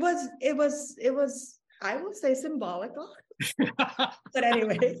was, I would say symbolical. But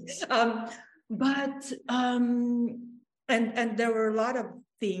anyway, and there were a lot of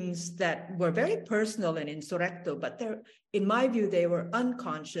things that were very personal and insurrecto, but in my view, they were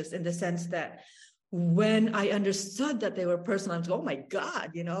unconscious in the sense that when I understood that they were personal, I was like, oh my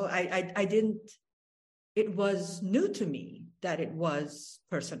God, I didn't, it was new to me that it was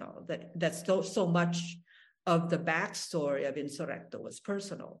personal, that's so much of the backstory of Insurrecto was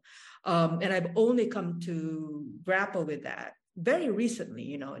personal. And I've only come to grapple with that very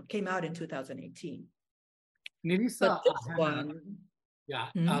recently, it came out in 2018. Nilisa,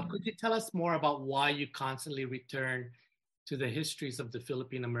 could you tell us more about why you constantly return to the histories of the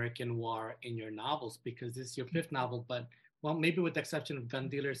Philippine-American War in your novels? Because this is your fifth novel, but maybe with the exception of Gun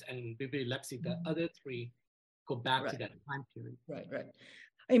Dealers and Bibliolepsy, the other three go back to that time period. Right.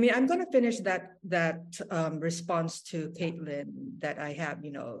 I mean, I'm going to finish that response to Caitlin that I have,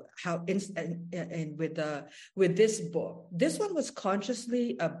 how and with this book. This one was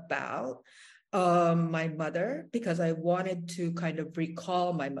consciously about my mother, because I wanted to kind of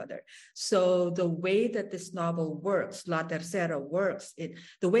recall my mother. So the way that this novel works, La Tercera works,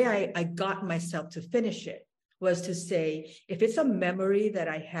 the way I got myself to finish it was to say, if it's a memory that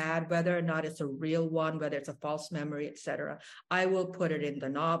I had, whether or not it's a real one, whether it's a false memory, etc., I will put it in the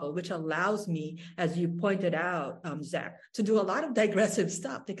novel, which allows me, as you pointed out, Zach, to do a lot of digressive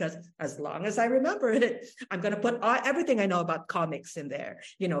stuff, because as long as I remember it, I'm going to put everything I know about comics in there,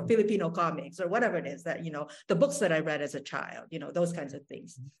 Filipino comics or whatever it is that, the books that I read as a child, those kinds of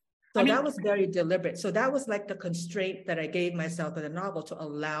things. So that was very deliberate. So that was like the constraint that I gave myself in the novel to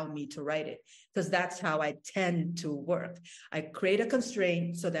allow me to write it, because that's how I tend to work. I create a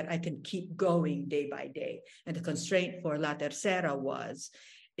constraint so that I can keep going day by day. And the constraint for La Tercera was,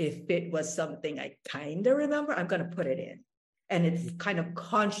 if it was something I kind of remember, I'm going to put it in. And it's kind of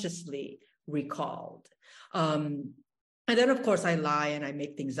consciously recalled. And then, of course, I lie and I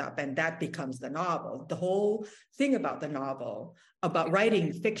make things up, and that becomes the novel. The whole thing about the novel, about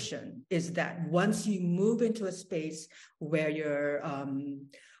writing fiction, is that once you move into a space where you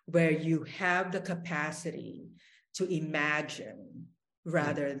have the capacity to imagine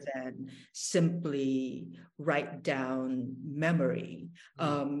rather than simply write down memory.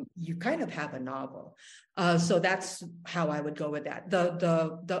 You kind of have a novel. So that's how I would go with that.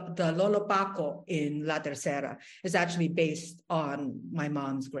 The Lolo Paco in La Tercera is actually based on my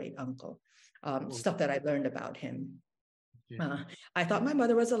mom's great uncle, stuff that I learned about him. I thought my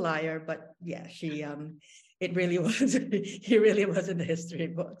mother was a liar, but yeah, it really was, he really was in the history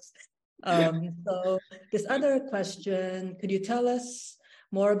books. So this other question, could you tell us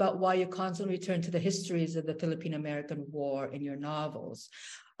more about why you constantly return to the histories of the Philippine-American War in your novels?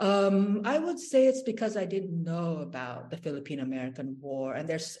 I would say it's because I didn't know about the Philippine-American War,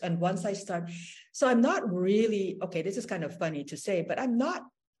 and once I start, so I'm not really, okay, this is kind of funny to say, but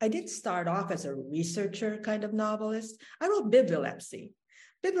I did start off as a researcher kind of novelist. I wrote bibliolepsy.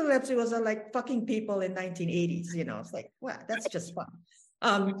 Bibliolepsy was like fucking people in 1980s, it's like, wow, that's just fun.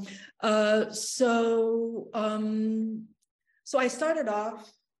 So I started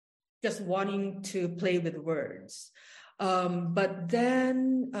off just wanting to play with words. But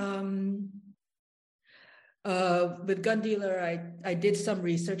then with Gun Dealer, I did some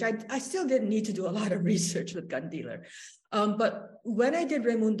research. I still didn't need to do a lot of research with Gun Dealer. But when I did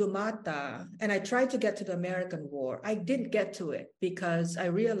Raimundo Mata and I tried to get to the American War, I didn't get to it because I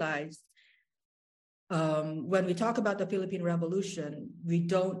realized when we talk about the Philippine Revolution, we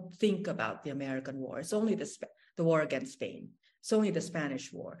don't think about the American War. It's only the war against Spain. It's only the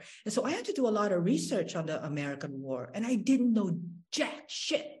Spanish War. And so I had to do a lot of research on the American War, and I didn't know jack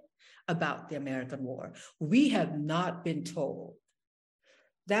shit about the American War. We have not been told.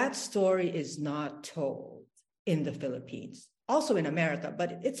 That story is not told in the Philippines, also in America,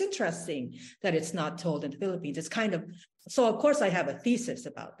 but it's interesting that it's not told in the Philippines. It's kind of, so of course I have a thesis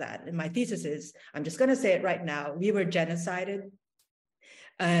about that. And my thesis is, I'm just gonna say it right now, we were genocided.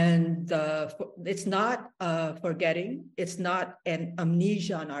 And it's not forgetting, it's not an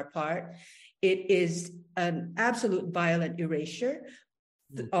amnesia on our part. It is an absolute violent erasure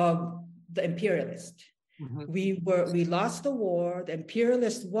of the imperialist. We lost the war, the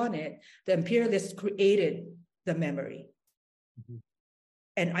imperialists won it, the imperialists created the memory.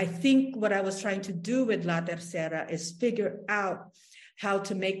 And I think what I was trying to do with La Tercera is figure out how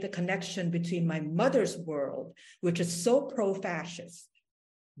to make the connection between my mother's world, which is so pro-fascist.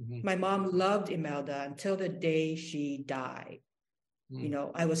 My mom loved Imelda until the day she died.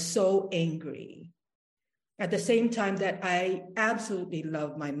 I was so angry. At the same time that I absolutely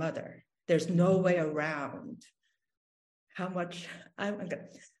love my mother. There's no way around how much I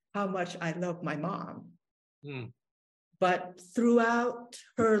love my mom. But throughout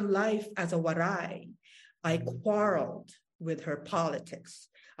her life as a Waray, I quarreled with her politics.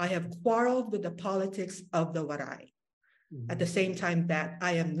 I have quarreled with the politics of the Waray. At the same time that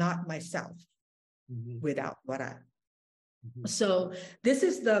I am not myself without Waray. So this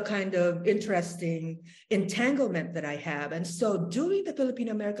is the kind of interesting entanglement that I have. And so doing the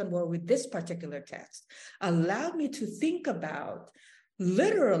Philippine-American War with this particular text allowed me to think about,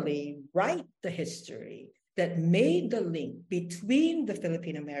 literally write the history that made the link between the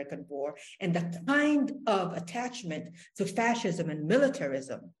Philippine-American War and the kind of attachment to fascism and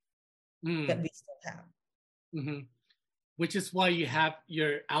militarism that we still have. Which is why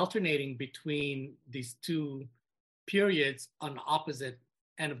you're alternating between these two periods on the opposite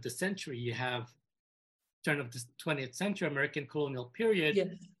end of the century. You have turn of the 20th century, American colonial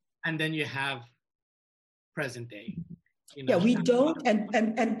period, and then you have present day. Yeah, we don't, and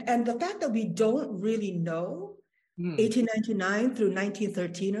the fact that we don't really know 1899 through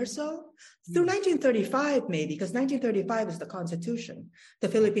 1913 or so, through 1935 maybe, because 1935 is the Constitution, the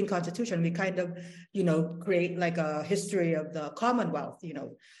Philippine Constitution. We kind of, create like a history of the Commonwealth,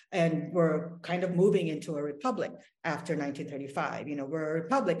 and we're kind of moving into a republic after 1935. We're a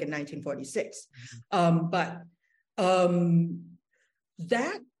republic in 1946. But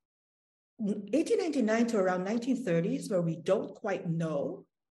that 1899 to around 1930s, where we don't quite know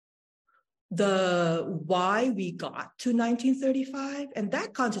why we got to 1935, and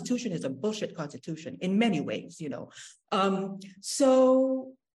that constitution is a bullshit constitution in many ways,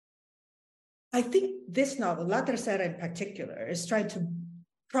 So I think this novel, La Tercera in particular, is trying to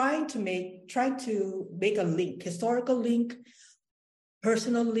make a link, historical link,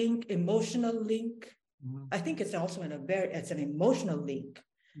 personal link, emotional link. I think it's also it's an emotional link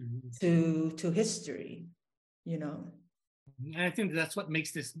to history, And I think that's what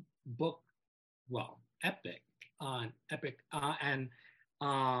makes this book, epic.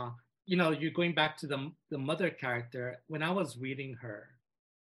 You're going back to the mother character. When I was reading her,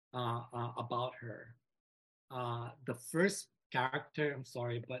 about her, the first character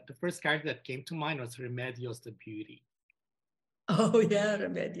that came to mind was Remedios the beauty. Oh yeah,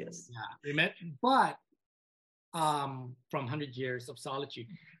 Remedios. But from 100 Years of Solitude.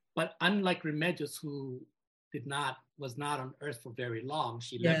 But unlike Remedios, who was not on Earth for very long,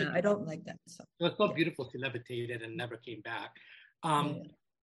 she levitated. I don't like that song. It was so beautiful. She levitated and never came back.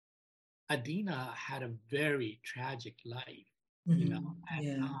 Adina had a very tragic life, you know,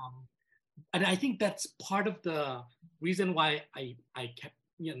 and I think that's part of the reason why I kept,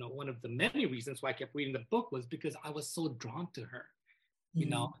 you know, one of the many reasons why I kept reading the book was because I was so drawn to her, you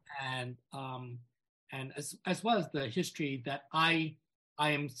know, and as well as the history that I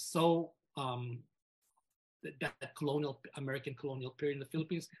am so that American colonial period in the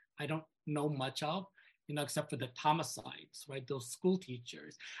Philippines, I don't know much of, you know, except for the Thomasides, right? Those school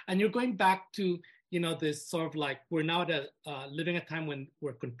teachers. And you're going back to, you know, this sort of like, we're now living a time when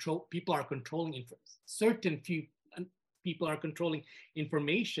people are controlling, certain few people are controlling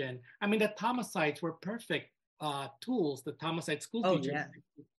information. I mean, the Thomasides were perfect tools, the Thomaside school teachers. Yeah.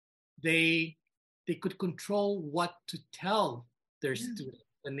 They could control what to tell their students,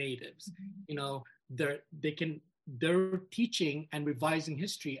 the natives. You know, they're teaching and revising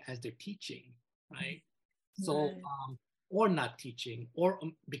history as they're teaching, right? So, or not teaching, or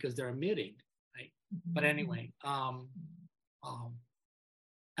because they're omitting, right? But anyway,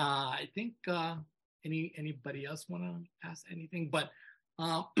 I think anybody else want to ask anything? But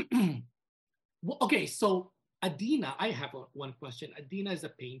okay, so Adina, I have one question. Adina is a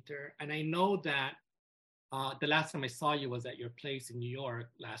painter, and I know that the last time I saw you was at your place in New York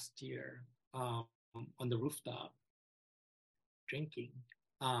last year, on the rooftop, drinking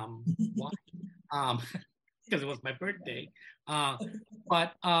wine, because it was my birthday.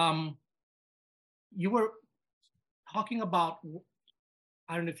 But you were talking about,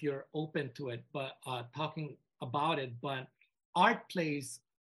 I don't know if you're open to it, but talking about it, but art,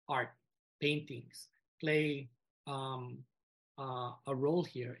 paintings play a role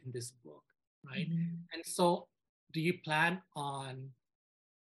here in this book, right? And so do you plan on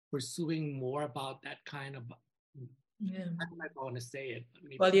pursuing more about that kind of, I don't know if I want to say it.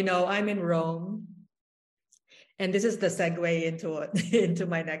 Well, you know, I'm in Rome, and this is the segue into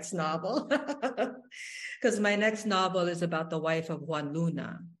my next novel, because my next novel is about the wife of Juan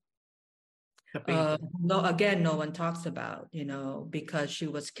Luna. No one talks about, you know, because she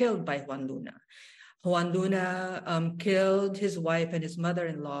was killed by Juan Luna. Juan Luna killed his wife and his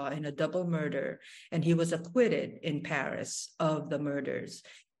mother-in-law in a double murder, and he was acquitted in Paris of the murders.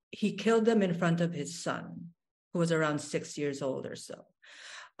 He killed them in front of his son, who was around 6 years old or so.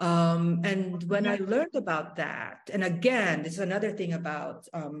 And when I learned about that, and again, this is another thing about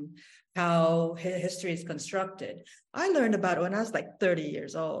how history is constructed. I learned about it when I was like 30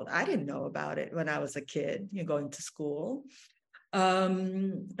 years old. I didn't know about it when I was a kid, you know, going to school.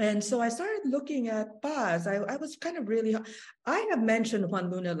 And so I started looking at Paz. I was kind of I have mentioned Juan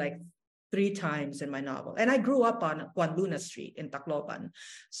Luna like 3 times in my novel. And I grew up on Juan Luna Street in Tacloban.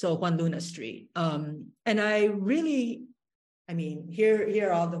 So Juan Luna Street. And I really, I mean, here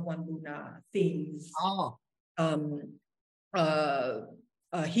are all the Juan Luna things.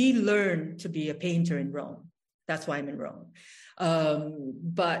 He learned to be a painter in Rome. That's why I'm in Rome.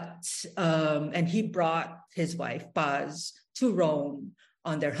 And he brought his wife, Paz, to Rome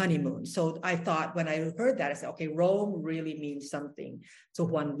on their honeymoon. So I thought, when I heard that, I said, okay, Rome really means something to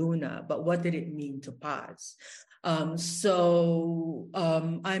Juan Luna, but what did it mean to Paz? So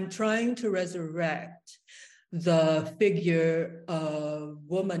I'm trying to resurrect the figure of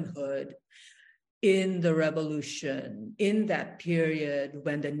womanhood in the revolution, in that period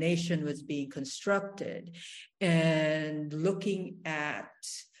when the nation was being constructed, and looking at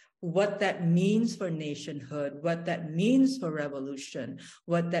what that means for nationhood, what that means for revolution,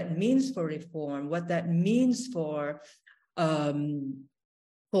 what that means for reform, what that means for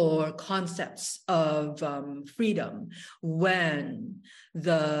concepts of freedom, when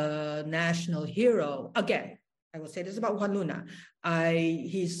the national hero, again, I will say this about Juan Luna,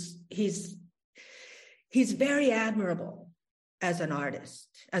 he's very admirable as an artist,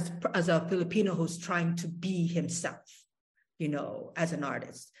 as a Filipino who's trying to be himself, you know, as an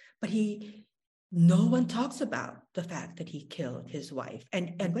artist. But no one talks about the fact that he killed his wife.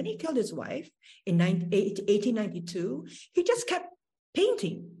 And when he killed his wife in 1892, he just kept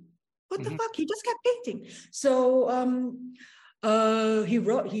painting. What the fuck? He just kept painting. So he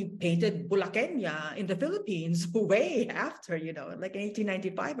painted Bulaqueña in the Philippines way after, you know, like in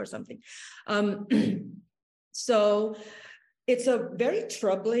 1895 or something. So it's a very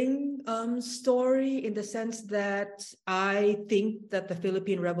troubling story, in the sense that I think that the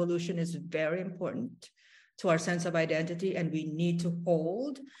Philippine Revolution is very important to our sense of identity, and we need to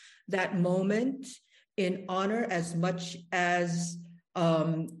hold that moment in honor as much as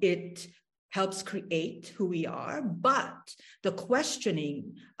it helps create who we are, but the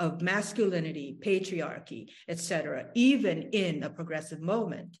questioning of masculinity, patriarchy, etc., even in a progressive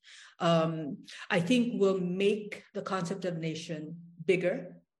moment, I think will make the concept of nation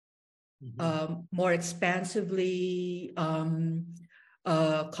bigger, more expansively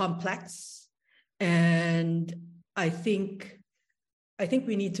complex, and I think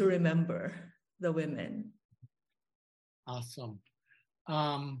we need to remember the women. Awesome.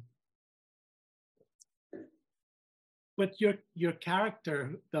 But your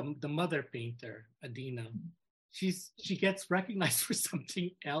character, the mother painter, Adina, she gets recognized for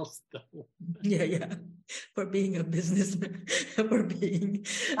something else though. Yeah, for being a businessman, for being.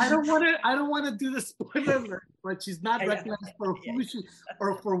 I don't want to do the spoiler alert, but she's not recognized for who she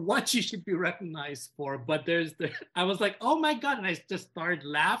or for what she should be recognized for. But I was like, oh my God, and I just started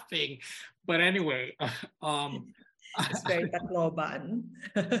laughing. But anyway, it's very Tacloban.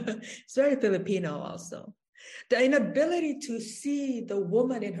 It's very Filipino also. The inability to see the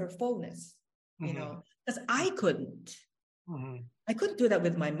woman in her fullness, you know, because I couldn't do that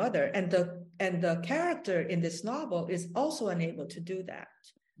with my mother, and the character in this novel is also unable to do that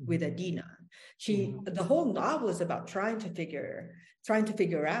with Adina. The whole novel is about trying to figure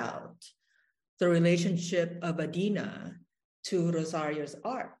out the relationship of Adina to Rosario's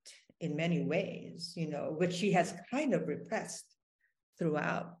art in many ways, you know, which she has kind of repressed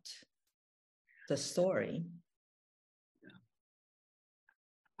throughout the story.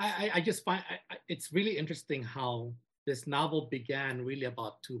 I just find it's really interesting how this novel began really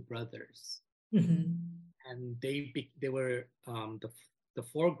about two brothers, and they were the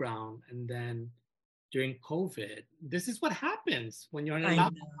foreground, and then during COVID, this is what happens when you're in a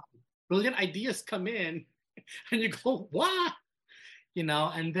novel. Brilliant ideas come in, and you go, what, you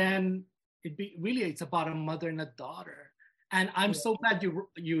know, and then it's about a mother and a daughter, and I'm so glad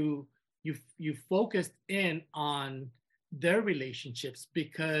you focused in on their relationships,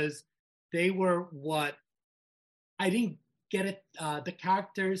 because they were what I didn't get it.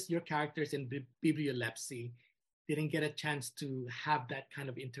 Your characters in Bibliolepsy didn't get a chance to have that kind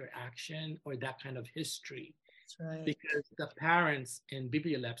of interaction or that kind of history. That's right. Because the parents in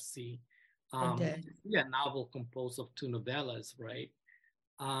Bibliolepsy, a novel composed of two novellas, right?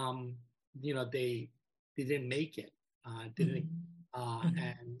 You know, they didn't make it.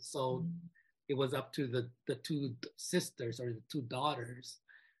 And so it was up to the two sisters or the two daughters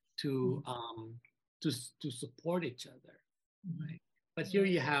to support each other, right? But here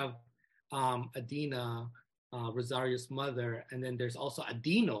you have Adina, Rosario's mother, and then there's also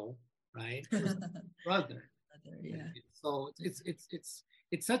Adino, right? Brother. Yeah. So it's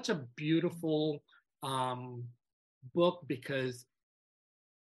such a beautiful book, because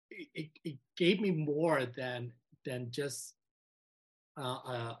it gave me more than just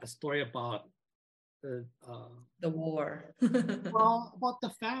a story about the war. Well, about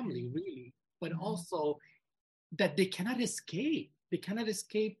the family, really, but also that they cannot escape. They cannot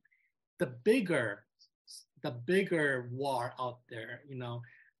escape the bigger war out there. You know,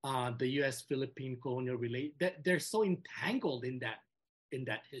 the U.S.-Philippine colonial relate. That they're so entangled in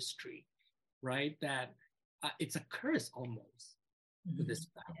that history, right? That it's a curse almost to this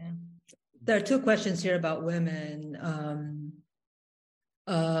family. Yeah. There are two questions here about women.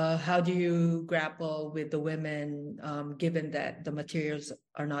 How do you grapple with the women, given that the materials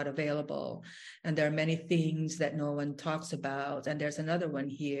are not available, and there are many things that no one talks about? And there's another one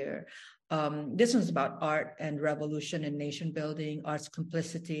here. This one's about art and revolution and nation building, art's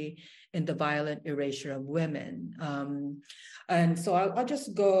complicity in the violent erasure of women. And so I'll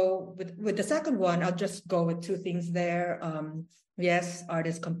just go with the second one. I'll just go with two things there. Yes, art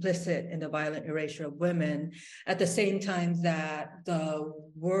is complicit in the violent erasure of women. At the same time that the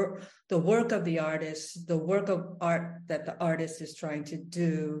work of the artist, the work of art that the artist is trying to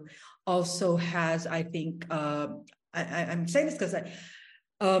do, also has, I think, I'm saying this because it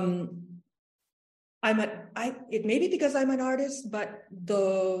may be because I'm an artist, but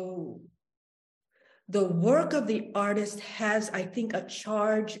the work of the artist has, I think, a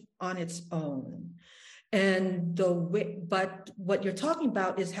charge on its own. And but what you're talking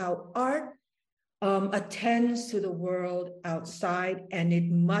about is how art attends to the world outside, and it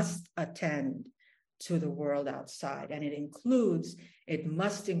must attend to the world outside. And it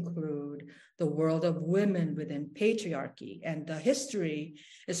must include the world of women within patriarchy and the history,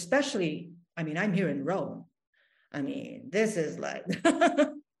 especially, I mean, I'm here in Rome. I mean, this is like,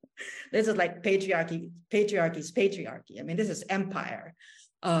 patriarchy's patriarchy. I mean, this is empire.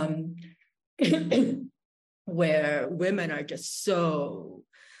 Where women are just so,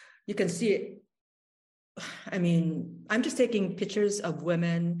 you can see it I mean, I'm just taking pictures of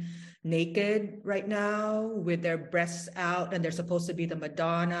women naked right now with their breasts out, and they're supposed to be the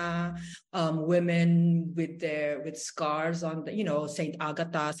Madonna. Women with scars on the, Saint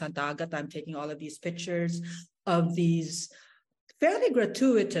Agatha, Santa Agatha. I'm taking all of these pictures of these fairly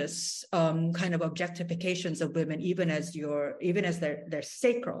gratuitous kind of objectifications of women, even as they're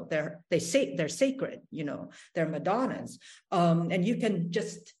sacral, they're sacred, they're Madonnas, and you can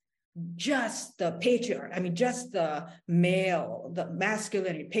just the patriarch, I mean, just the male, the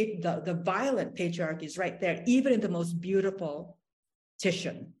masculinity, the violent patriarchy is right there, even in the most beautiful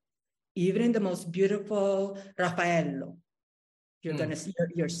Titian, even in the most beautiful Raffaello.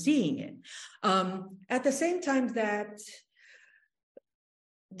 You're seeing it. At the same time that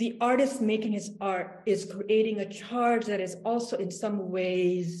the artist making his art is creating a charge that is also in some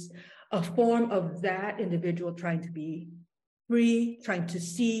ways a form of that individual trying to be free, trying to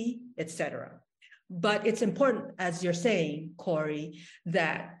see, etc. But it's important, as you're saying, Corey,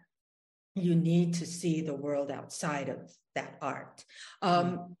 that you need to see the world outside of that art.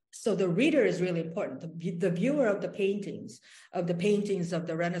 So the reader is really important. The viewer of the paintings of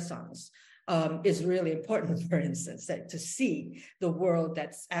the Renaissance is really important, for instance, to see the world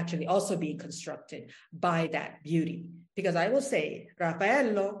that's actually also being constructed by that beauty. Because I will say,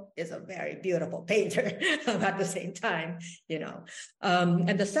 Raffaello is a very beautiful painter at the same time,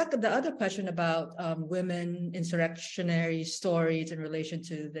 And the other question about women insurrectionary stories in relation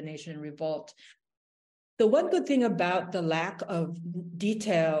to the Nation in Revolt. The one good thing about the lack of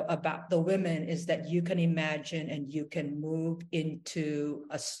detail about the women is that you can imagine and you can move into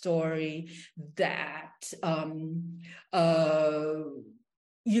a story that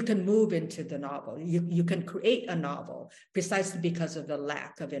you can move into the novel. You can create a novel precisely because of the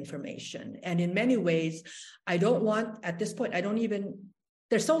lack of information. And in many ways, at this point,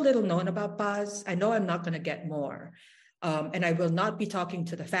 there's so little known about Paz. I know I'm not going to get more. And I will not be talking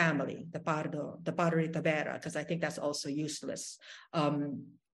to the family, the Padre Tavera, because I think that's also useless.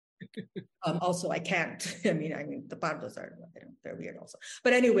 Also, I can't. I mean, the Pardos they're weird also.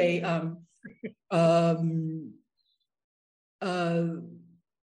 But anyway,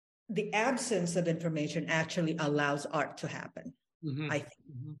 the absence of information actually allows art to happen. I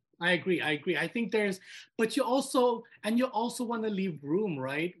think. I agree. I think but you also want to leave room,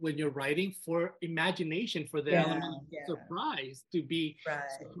 right? When you're writing, for imagination, for the element of surprise, to be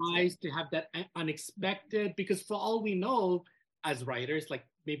surprised, to have that unexpected, because for all we know as writers, like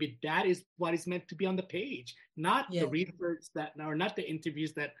maybe that is what is meant to be on the page, not the research or not the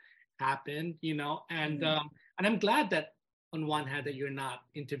interviews that happened, and I'm glad that on one hand that you're not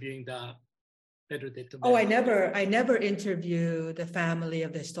interviewing the I never interview the family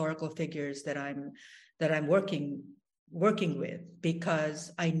of the historical figures that I'm working with,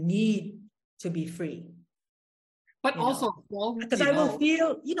 because I need to be free. But also, because I will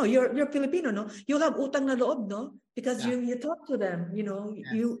feel, you're Filipino, no? You'll have utang na loob, no? Because you talk to them, you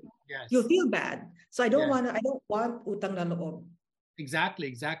feel bad. So I don't want utang na loob.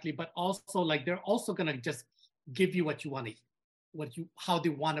 Exactly. But also, like, they're also gonna just give you what you want to, how they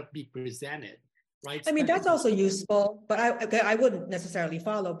want to be presented. Right. I mean, that's also useful, but I wouldn't necessarily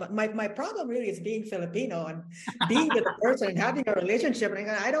follow. But my problem really is being Filipino and being with a person and having a relationship.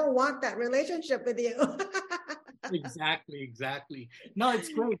 And I don't want that relationship with you. Exactly. No, it's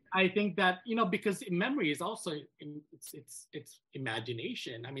great. I think that, because memory is also, it's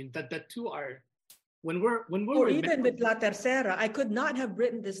imagination. I mean, the two are, when we're or even with La Tercera, I could not have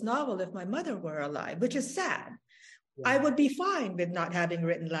written this novel if my mother were alive, which is sad. I would be fine with not having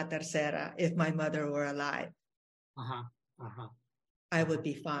written La Tercera if my mother were alive. I would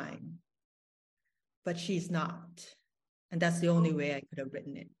be fine. But she's not. And that's the only way I could have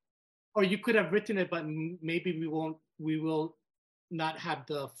written it. Or you could have written it, but maybe we will not have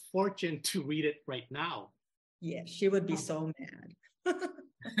the fortune to read it right now. Yes, she would be so mad.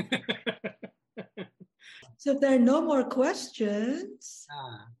 So if there are no more questions.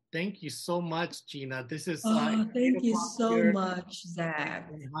 Thank you so much, Gina. This is thank you so much,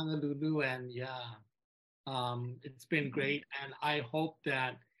 Zach. In Honolulu, and it's been great. And I hope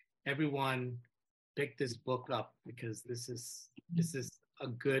that everyone picked this book up, because this is a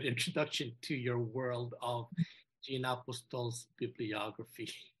good introduction to your world of Gina Apostol's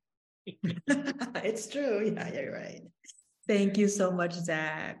bibliography. It's true. Yeah, you're right. Thank you so much,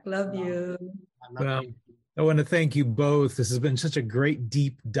 Zach. Love you. Well, I want to thank you both. This has been such a great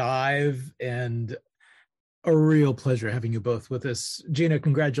deep dive and a real pleasure having you both with us. Gina,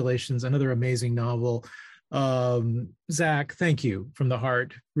 congratulations. Another amazing novel. Zach, thank you from the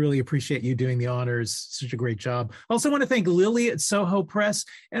heart. Really appreciate you doing the honors. Such a great job. Also want to thank Lily at Soho Press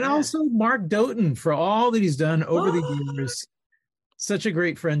and also Mark Doughton for all that he's done over the years. Such a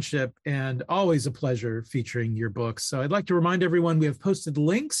great friendship and always a pleasure featuring your books. So I'd like to remind everyone we have posted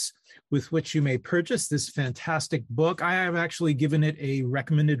links with which you may purchase this fantastic book. I have actually given it a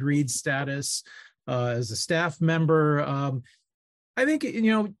recommended read status as a staff member. I think,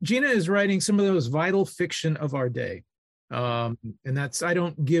 Gina is writing some of those vital fiction of our day. And I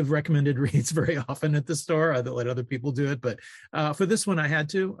don't give recommended reads very often at the store. I let other people do it. But for this one, I had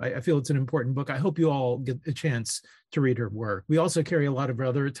to. I feel it's an important book. I hope you all get a chance to read her work. We also carry a lot of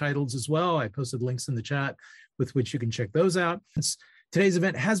other titles as well. I posted links in the chat with which you can check those out. Today's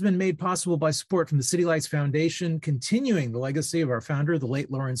event has been made possible by support from the City Lights Foundation, continuing the legacy of our founder, the late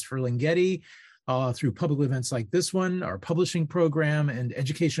Lawrence Ferlinghetti, through public events like this one, our publishing program, and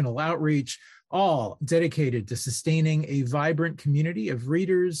educational outreach, all dedicated to sustaining a vibrant community of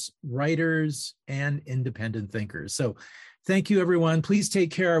readers, writers, and independent thinkers. So thank you, everyone. Please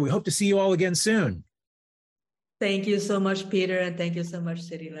take care. We hope to see you all again soon. Thank you so much, Peter, and thank you so much,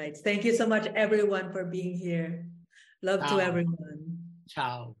 City Lights. Thank you so much, everyone, for being here. Love to everyone.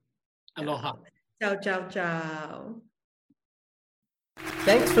 Ciao. Aloha. Ciao, ciao, ciao.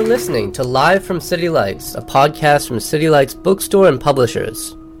 Thanks for listening to Live from City Lights, a podcast from City Lights Bookstore and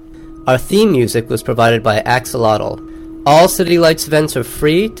Publishers. Our theme music was provided by Axolotl. All City Lights events are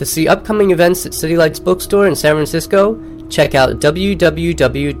free. To see upcoming events at City Lights Bookstore in San Francisco, check out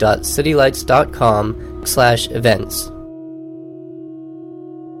www.citylights.com/events.